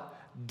not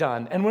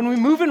done. And when we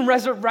move in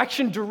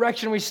resurrection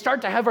direction, we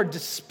start to have our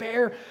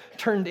despair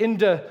turned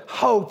into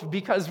hope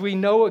because we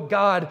know a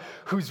God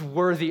who's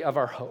worthy of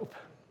our hope.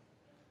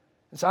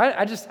 And so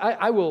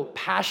I will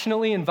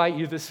passionately invite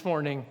you this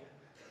morning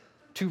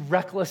to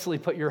recklessly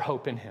put your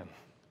hope in him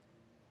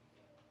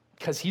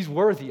because he's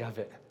worthy of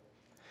it.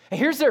 And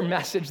here's their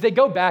message. They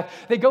go back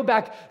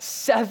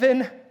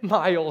 7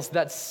 miles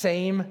that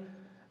same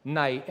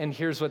night, and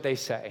here's what they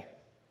say.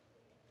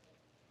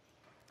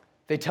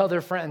 They tell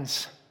their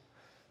friends,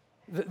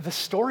 the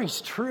story's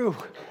true.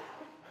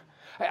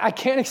 I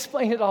can't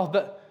explain it all,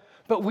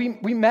 but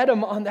we met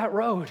him on that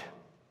road.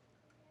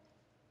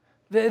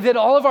 That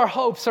all of our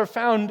hopes are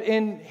found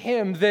in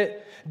him,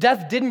 that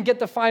death didn't get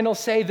the final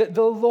say, that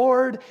the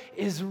Lord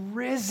is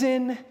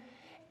risen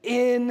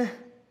indeed.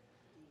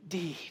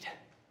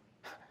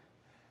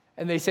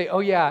 And they say, oh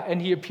yeah,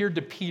 and he appeared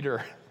to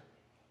Peter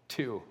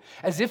too,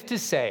 as if to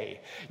say,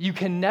 you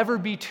can never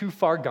be too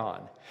far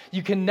gone.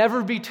 You can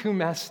never be too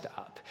messed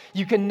up.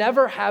 You can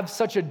never have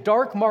such a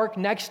dark mark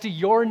next to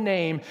your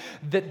name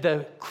that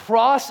the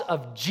cross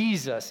of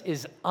Jesus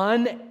is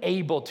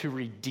unable to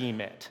redeem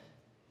it.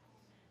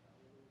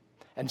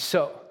 And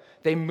so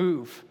they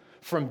move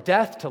from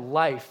death to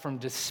life, from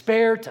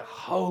despair to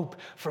hope,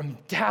 from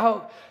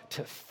doubt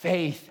to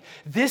faith.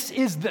 This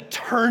is the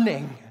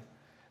turning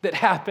that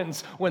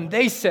happens when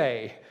they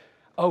say,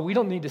 oh, we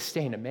don't need to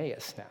stay in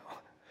Emmaus now.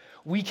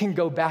 We can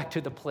go back to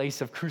the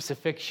place of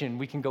crucifixion.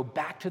 We can go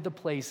back to the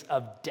place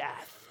of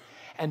death.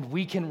 And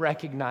we can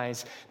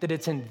recognize that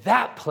it's in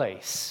that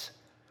place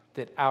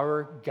that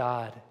our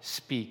God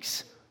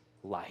speaks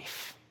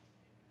life.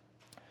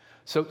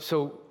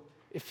 So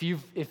if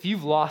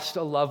you've lost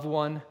a loved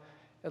one,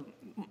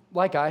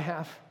 like I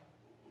have,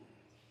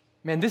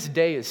 man, this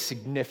day is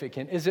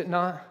significant, is it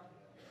not?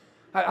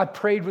 I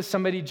prayed with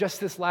somebody just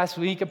this last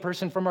week, a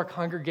person from our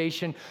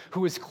congregation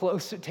who was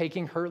close to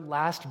taking her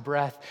last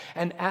breath.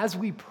 And as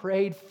we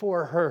prayed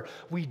for her,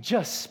 we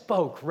just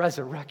spoke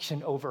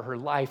resurrection over her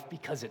life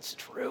because it's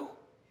true.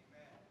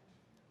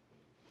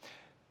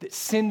 That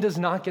sin does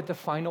not get the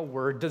final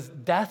word.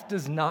 Death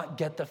does not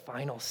get the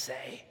final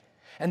say.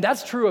 And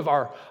that's true of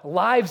our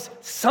lives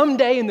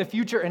someday in the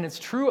future, and it's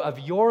true of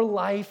your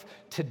life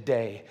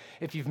today.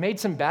 If you've made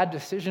some bad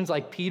decisions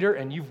like Peter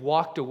and you've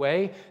walked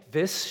away,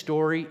 this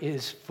story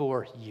is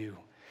for you.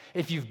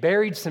 If you've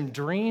buried some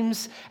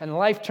dreams and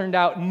life turned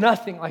out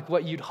nothing like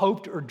what you'd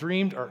hoped or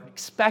dreamed or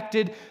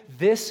expected,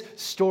 this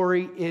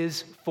story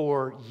is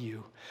for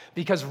you.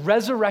 Because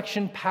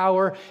resurrection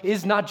power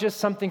is not just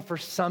something for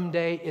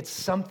someday, it's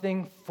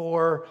something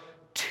for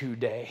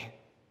today.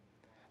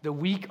 The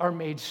weak are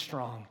made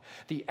strong.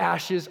 The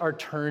ashes are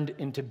turned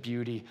into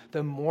beauty.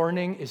 The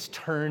mourning is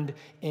turned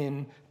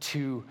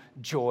into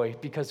joy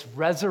because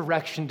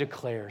resurrection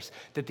declares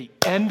that the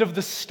end of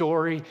the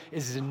story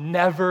is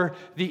never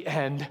the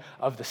end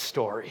of the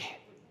story.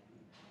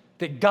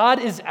 That God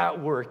is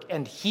at work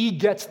and he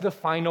gets the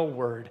final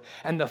word.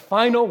 And the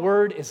final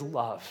word is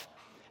love.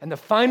 And the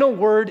final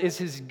word is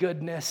his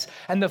goodness.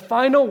 And the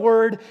final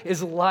word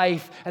is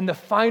life. And the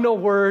final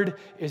word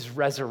is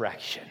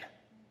resurrection.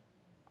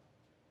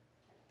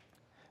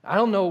 I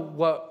don't know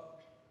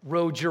what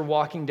road you're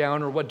walking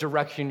down or what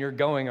direction you're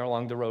going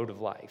along the road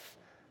of life.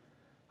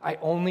 I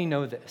only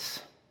know this,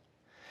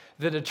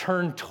 that a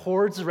turn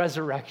towards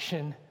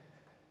resurrection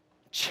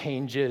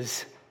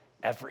changes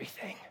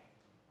everything.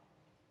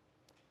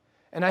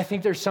 And I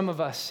think there's some of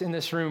us in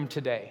this room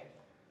today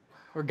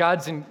where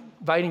God's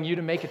inviting you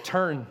to make a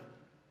turn.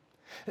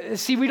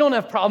 See, we don't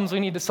have problems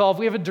we need to solve.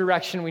 We have a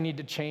direction we need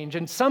to change.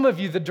 And some of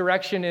you, the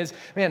direction is,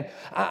 man,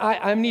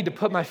 I need to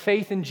put my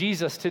faith in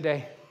Jesus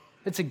today.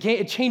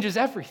 It changes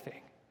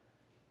everything.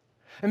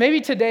 And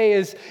maybe today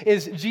is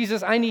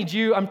Jesus, I need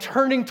you. I'm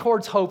turning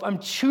towards hope. I'm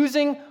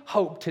choosing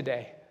hope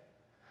today.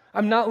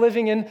 I'm not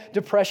living in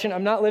depression.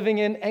 I'm not living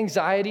in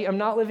anxiety. I'm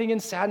not living in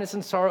sadness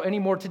and sorrow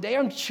anymore. Today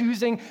I'm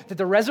choosing that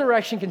the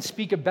resurrection can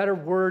speak a better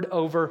word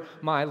over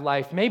my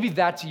life. Maybe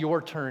that's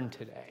your turn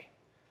today.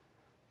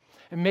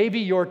 And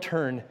maybe your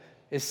turn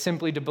is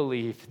simply to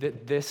believe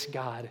that this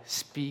God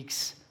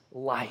speaks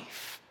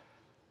life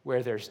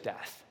where there's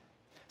death.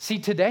 See,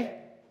 today,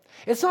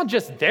 It's not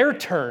just their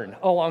turn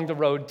along the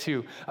road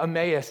to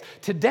Emmaus.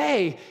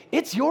 Today,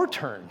 it's your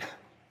turn.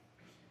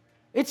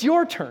 It's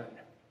your turn.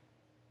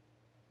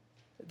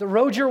 The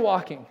road you're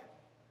walking,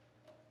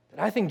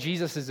 I think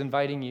Jesus is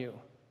inviting you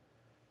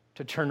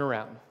to turn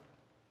around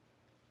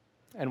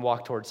and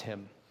walk towards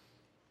him.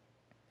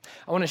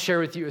 I want to share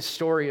with you a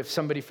story of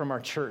somebody from our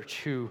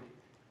church who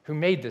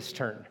made this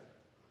turn.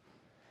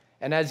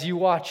 And as you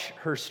watch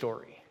her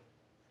story,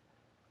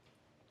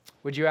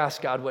 would you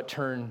ask God what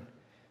turn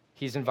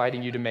he's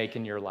inviting you to make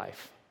in your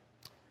life?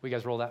 Will you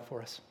guys roll that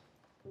for us?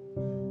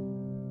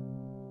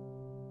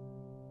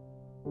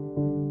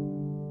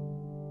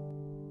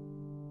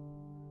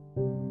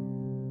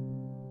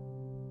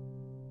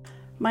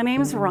 My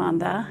name is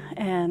Rhonda,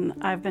 and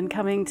I've been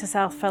coming to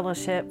South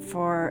Fellowship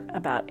for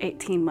about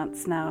 18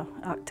 months now,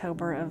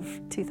 October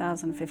of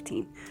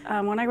 2015.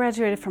 When I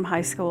graduated from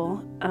high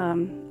school,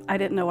 I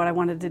didn't know what I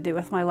wanted to do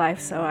with my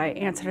life, so I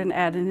answered an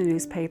ad in a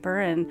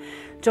newspaper and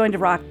joined a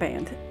rock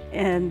band,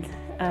 and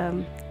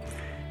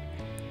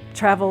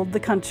traveled the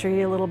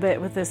country a little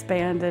bit with this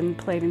band and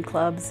played in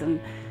clubs.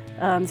 And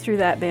through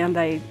that band,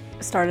 I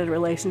started a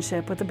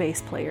relationship with the bass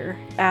player.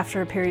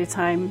 After a period of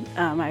time,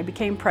 I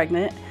became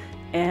pregnant,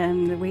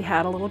 and we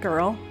had a little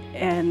girl,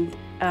 and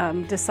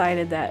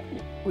decided that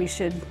we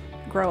should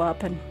grow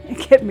up and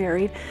get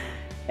married.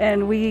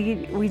 And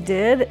we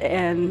did,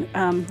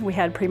 and we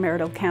had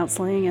premarital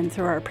counseling, and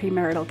through our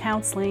premarital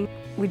counseling,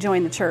 we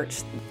joined the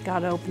church.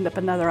 God opened up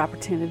another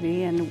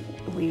opportunity, and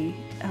we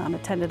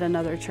attended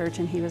another church,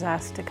 and he was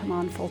asked to come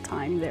on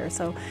full-time there.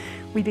 So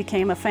we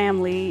became a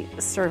family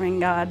serving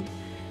God.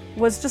 It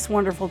was just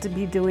wonderful to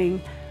be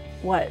doing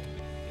what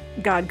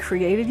God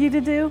created you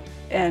to do,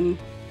 and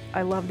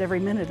I loved every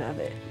minute of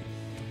it.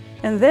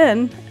 And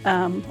then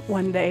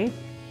one day,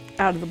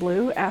 out of the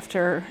blue,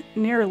 after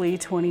nearly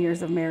 20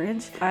 years of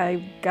marriage,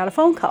 I got a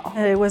phone call.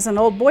 It was an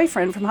old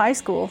boyfriend from high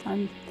school.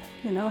 I'm,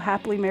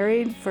 happily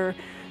married for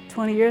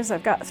 20 years.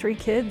 I've got 3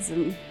 kids,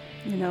 and,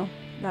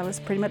 that was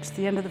pretty much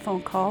the end of the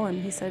phone call.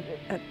 And he said,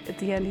 at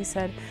the end, he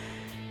said,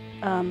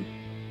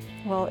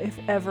 well, if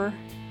ever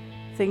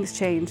things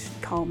change,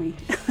 call me.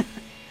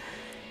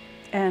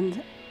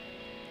 And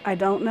I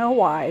don't know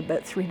why,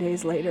 but 3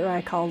 days later,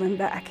 I called him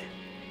back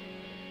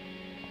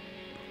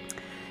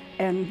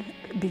and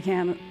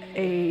began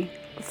a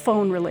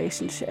phone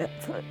relationship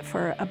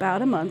for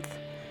about a month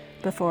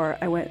before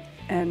I went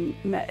and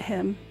met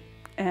him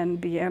and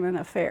began an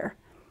affair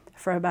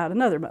for about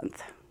another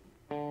month.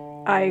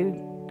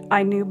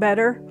 I knew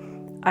better.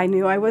 I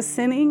knew I was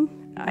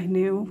sinning. I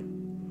knew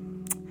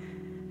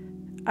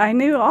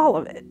all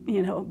of it,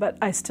 but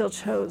I still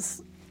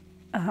chose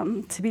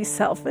to be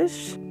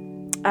selfish.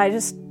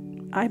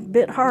 I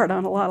bit hard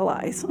on a lot of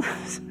lies.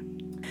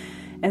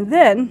 And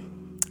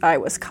then I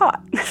was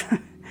caught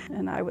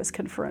and I was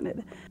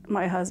confronted.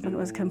 My husband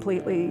was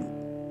completely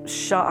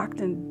shocked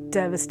and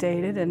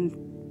devastated, and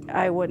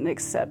I wouldn't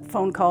accept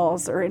phone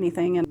calls or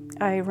anything. And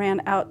I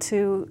ran out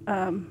to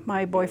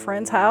my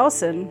boyfriend's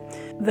house, and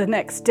the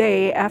next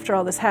day after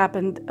all this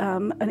happened,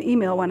 an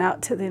email went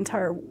out to the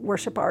entire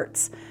worship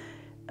arts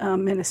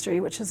ministry,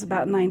 which is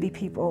about 90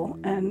 people,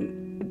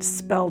 and it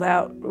spelled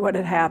out what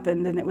had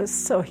happened, and it was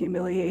so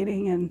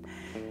humiliating, and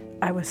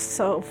I was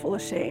so full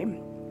of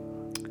shame.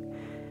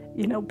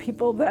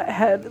 People that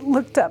had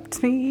looked up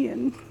to me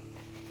and,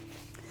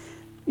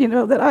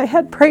 that I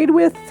had prayed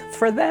with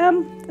for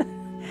them,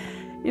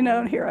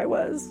 and here I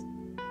was.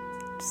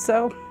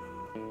 So,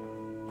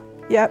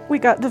 yeah, we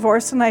got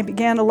divorced, and I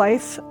began a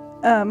life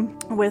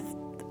with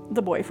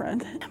the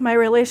boyfriend. My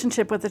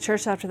relationship with the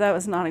church after that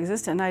was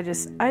non-existent. I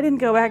didn't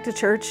go back to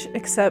church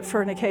except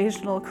for an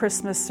occasional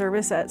Christmas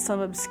service at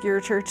some obscure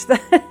church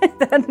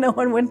that no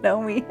one would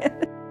know me.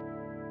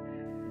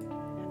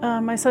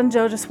 My son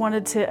Joe just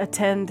wanted to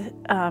attend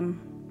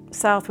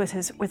South with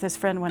his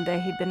friend one day.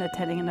 He'd been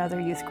attending another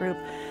youth group,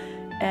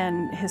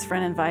 and his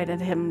friend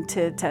invited him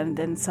to attend,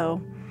 and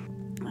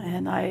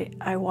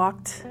I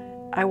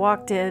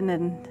walked in,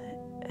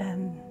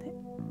 and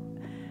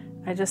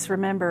I just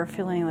remember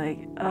feeling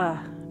like,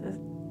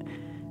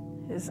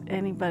 does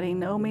anybody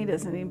know me?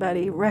 Does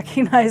anybody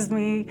recognize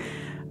me?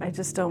 I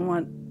just don't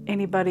want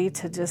anybody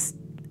to just...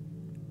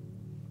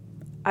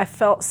 I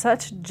felt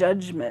such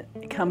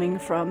judgment coming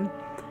from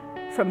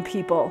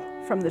people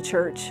from the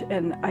church,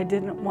 and I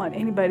didn't want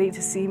anybody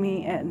to see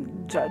me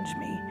and judge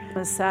me.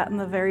 I sat in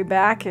the very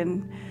back,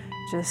 and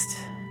just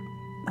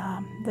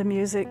the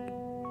music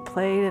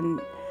played,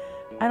 and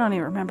I don't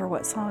even remember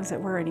what songs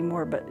it were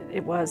anymore, but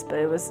it was,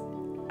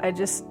 I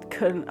just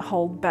couldn't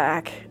hold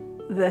back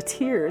the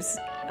tears,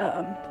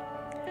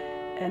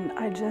 and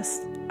I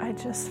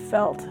just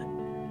felt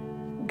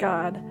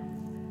God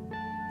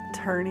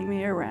turning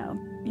me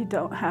around. You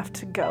don't have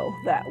to go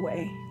that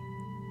way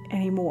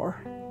anymore.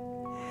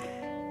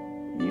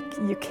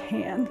 You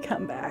can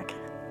come back.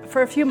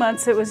 For a few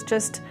months, it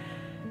just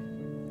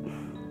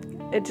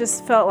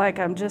felt like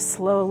I'm just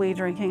slowly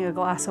drinking a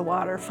glass of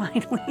water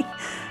finally,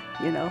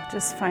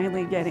 just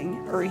finally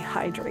getting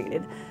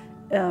rehydrated.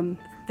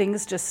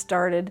 Things just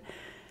started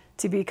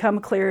to become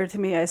clearer to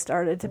me, I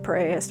started to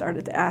pray. I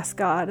started to ask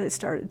God. I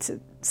started to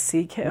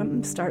seek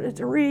Him, started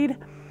to read.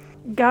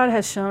 God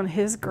has shown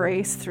His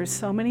grace through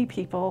so many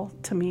people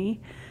to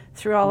me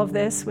through all of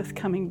this with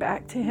coming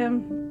back to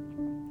Him.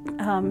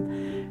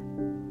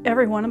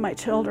 Every one of my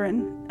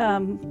children,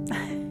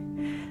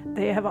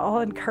 they have all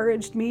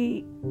encouraged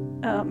me,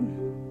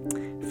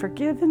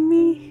 forgiven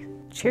me,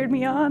 cheered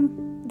me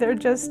on. They've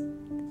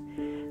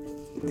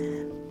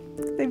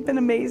been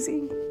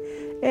amazing.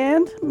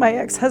 And my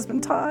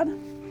ex-husband Todd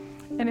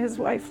and his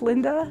wife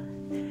Linda,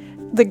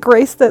 the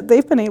grace that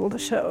they've been able to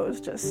show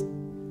is just,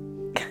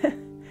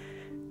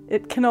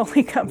 it can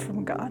only come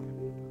from God.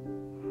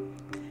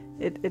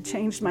 It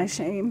changed my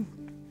shame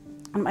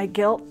and my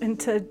guilt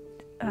into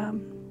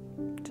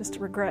just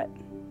regret.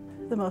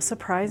 The most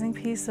surprising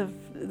piece of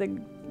the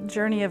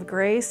journey of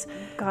grace,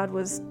 God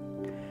was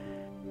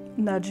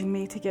nudging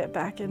me to get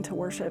back into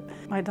worship.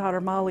 My daughter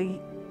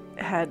Molly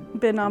had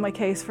been on my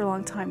case for a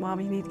long time.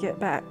 Mom, you need to get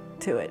back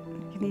to it.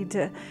 You need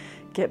to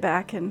get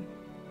back and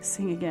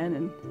sing again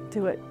and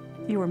do what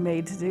you were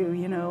made to do,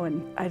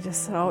 and I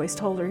just always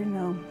told her,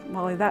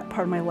 Molly, that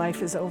part of my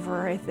life is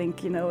over. I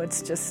think,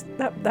 it's just,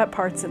 that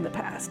part's in the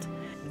past.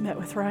 I met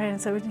with Ryan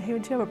and said, hey,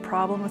 would you have a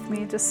problem with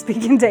me just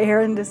speaking to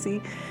Aaron to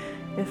see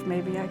if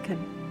maybe I could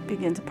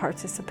begin to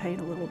participate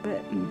a little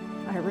bit? And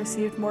I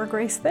received more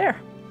grace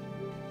there.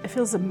 It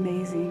feels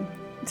amazing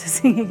to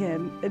sing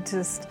again.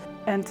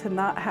 And to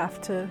not have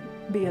to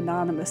be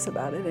anonymous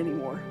about it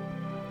anymore.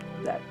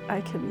 That I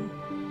can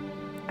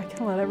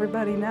let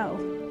everybody know.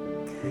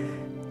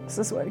 This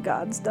is what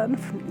God's done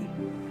for me.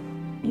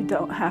 You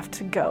don't have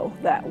to go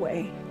that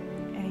way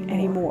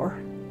anymore.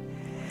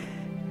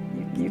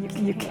 You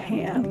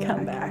can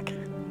come back.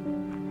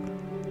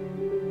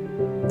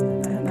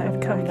 And I've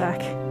come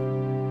back.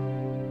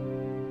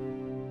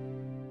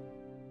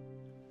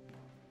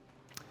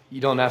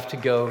 You don't have to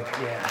go,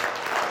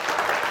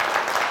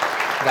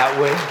 that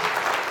way.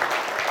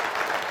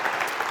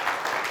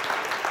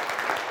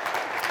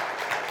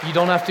 You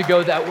don't have to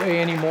go that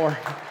way anymore.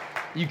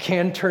 You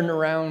can turn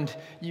around.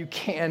 You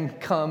can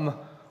come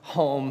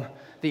home.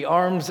 The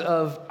arms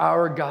of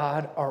our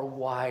God are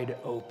wide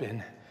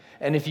open.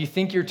 And if you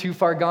think you're too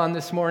far gone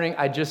this morning,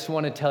 I just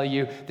want to tell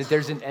you that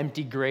there's an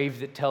empty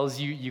grave that tells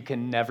you you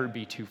can never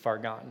be too far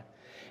gone.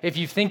 If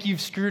you think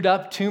you've screwed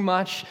up too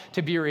much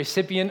to be a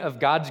recipient of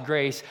God's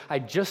grace, I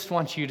just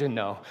want you to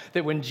know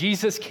that when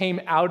Jesus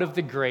came out of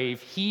the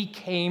grave, He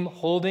came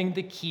holding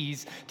the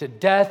keys to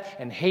death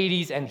and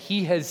Hades, and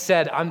He has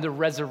said, I'm the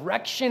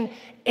resurrection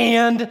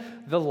and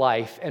the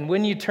life. And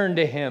when you turn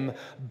to Him,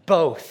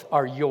 both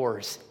are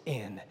yours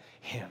in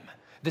Him.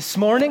 This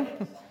morning,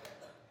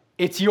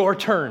 it's your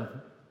turn.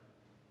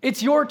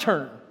 It's your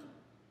turn.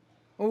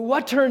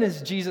 What turn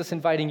is Jesus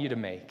inviting you to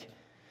make?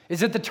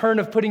 Is it the turn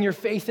of putting your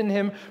faith in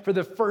Him for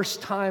the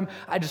first time?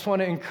 I just want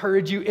to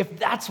encourage you, if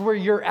that's where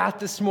you're at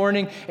this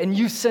morning and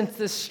you sense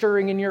this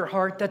stirring in your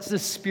heart, that's the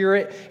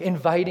Spirit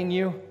inviting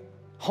you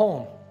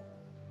home.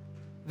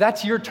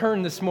 That's your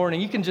turn this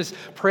morning. You can just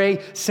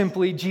pray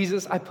simply,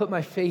 Jesus, I put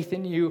my faith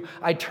in you.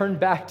 I turn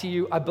back to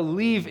you. I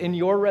believe in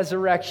your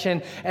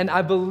resurrection, and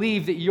I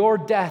believe that your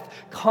death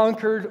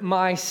conquered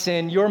my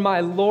sin. You're my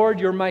Lord.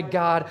 You're my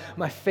God.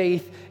 My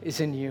faith is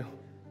in you.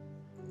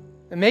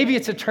 And maybe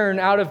it's a turn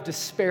out of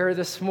despair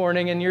this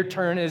morning, and your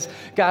turn is,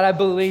 God, I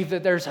believe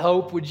that there's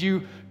hope. Would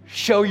you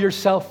show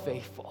yourself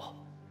faithful?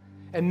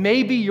 And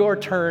maybe your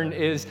turn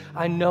is,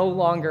 I no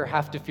longer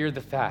have to fear the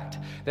fact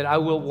that I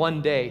will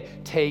one day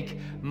take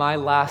my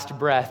last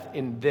breath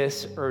in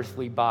this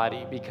earthly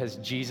body because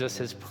Jesus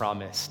has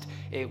promised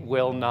it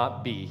will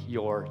not be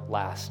your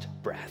last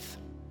breath.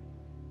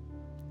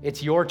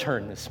 It's your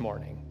turn this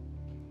morning.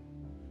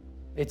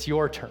 It's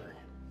your turn.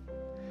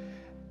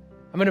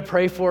 I'm going to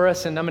pray for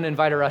us, and I'm going to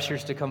invite our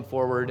ushers to come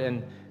forward,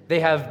 and they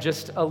have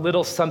just a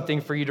little something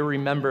for you to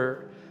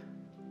remember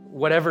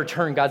whatever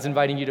turn God's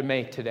inviting you to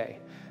make today.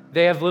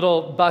 They have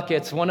little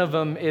buckets. One of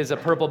them is a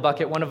purple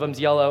bucket, one of them's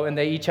yellow, and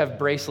they each have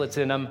bracelets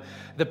in them.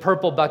 The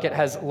purple bucket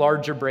has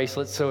larger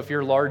bracelets, so if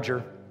you're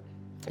larger,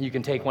 you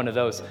can take one of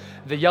those.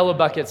 The yellow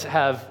buckets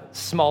have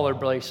smaller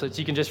bracelets.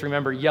 You can just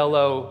remember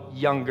yellow,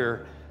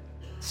 younger,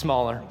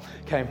 smaller,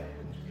 okay?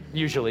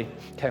 Usually,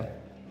 okay?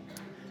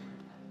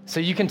 So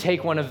you can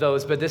take one of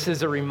those, but this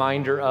is a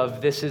reminder of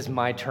this is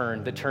my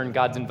turn, the turn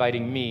God's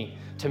inviting me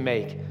to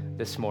make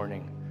this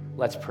morning.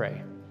 Let's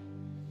pray.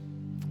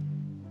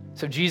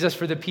 So Jesus,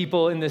 for the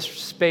people in this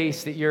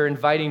space that you're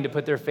inviting to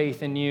put their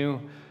faith in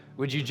you,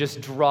 would you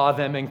just draw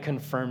them and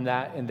confirm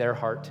that in their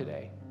heart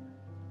today?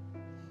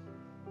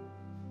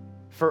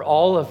 For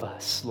all of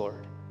us,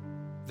 Lord,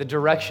 the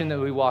direction that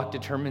we walk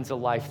determines the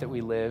life that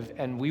we live,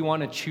 and we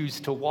want to choose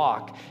to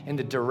walk in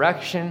the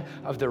direction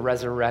of the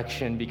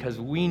resurrection because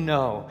we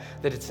know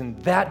that it's in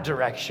that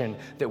direction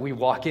that we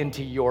walk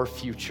into your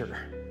future,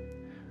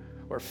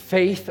 where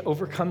faith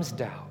overcomes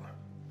doubt,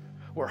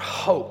 where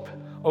hope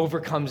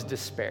overcomes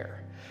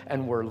despair,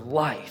 and where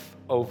life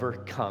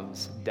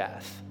overcomes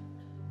death.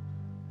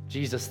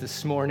 Jesus,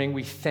 this morning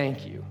we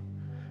thank you,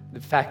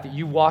 the fact that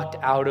you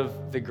walked out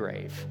of the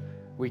grave.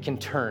 we can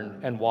turn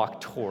and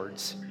walk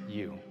towards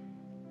you.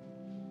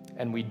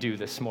 And we do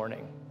this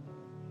morning.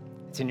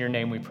 It's in your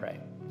name we pray.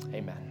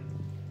 Amen.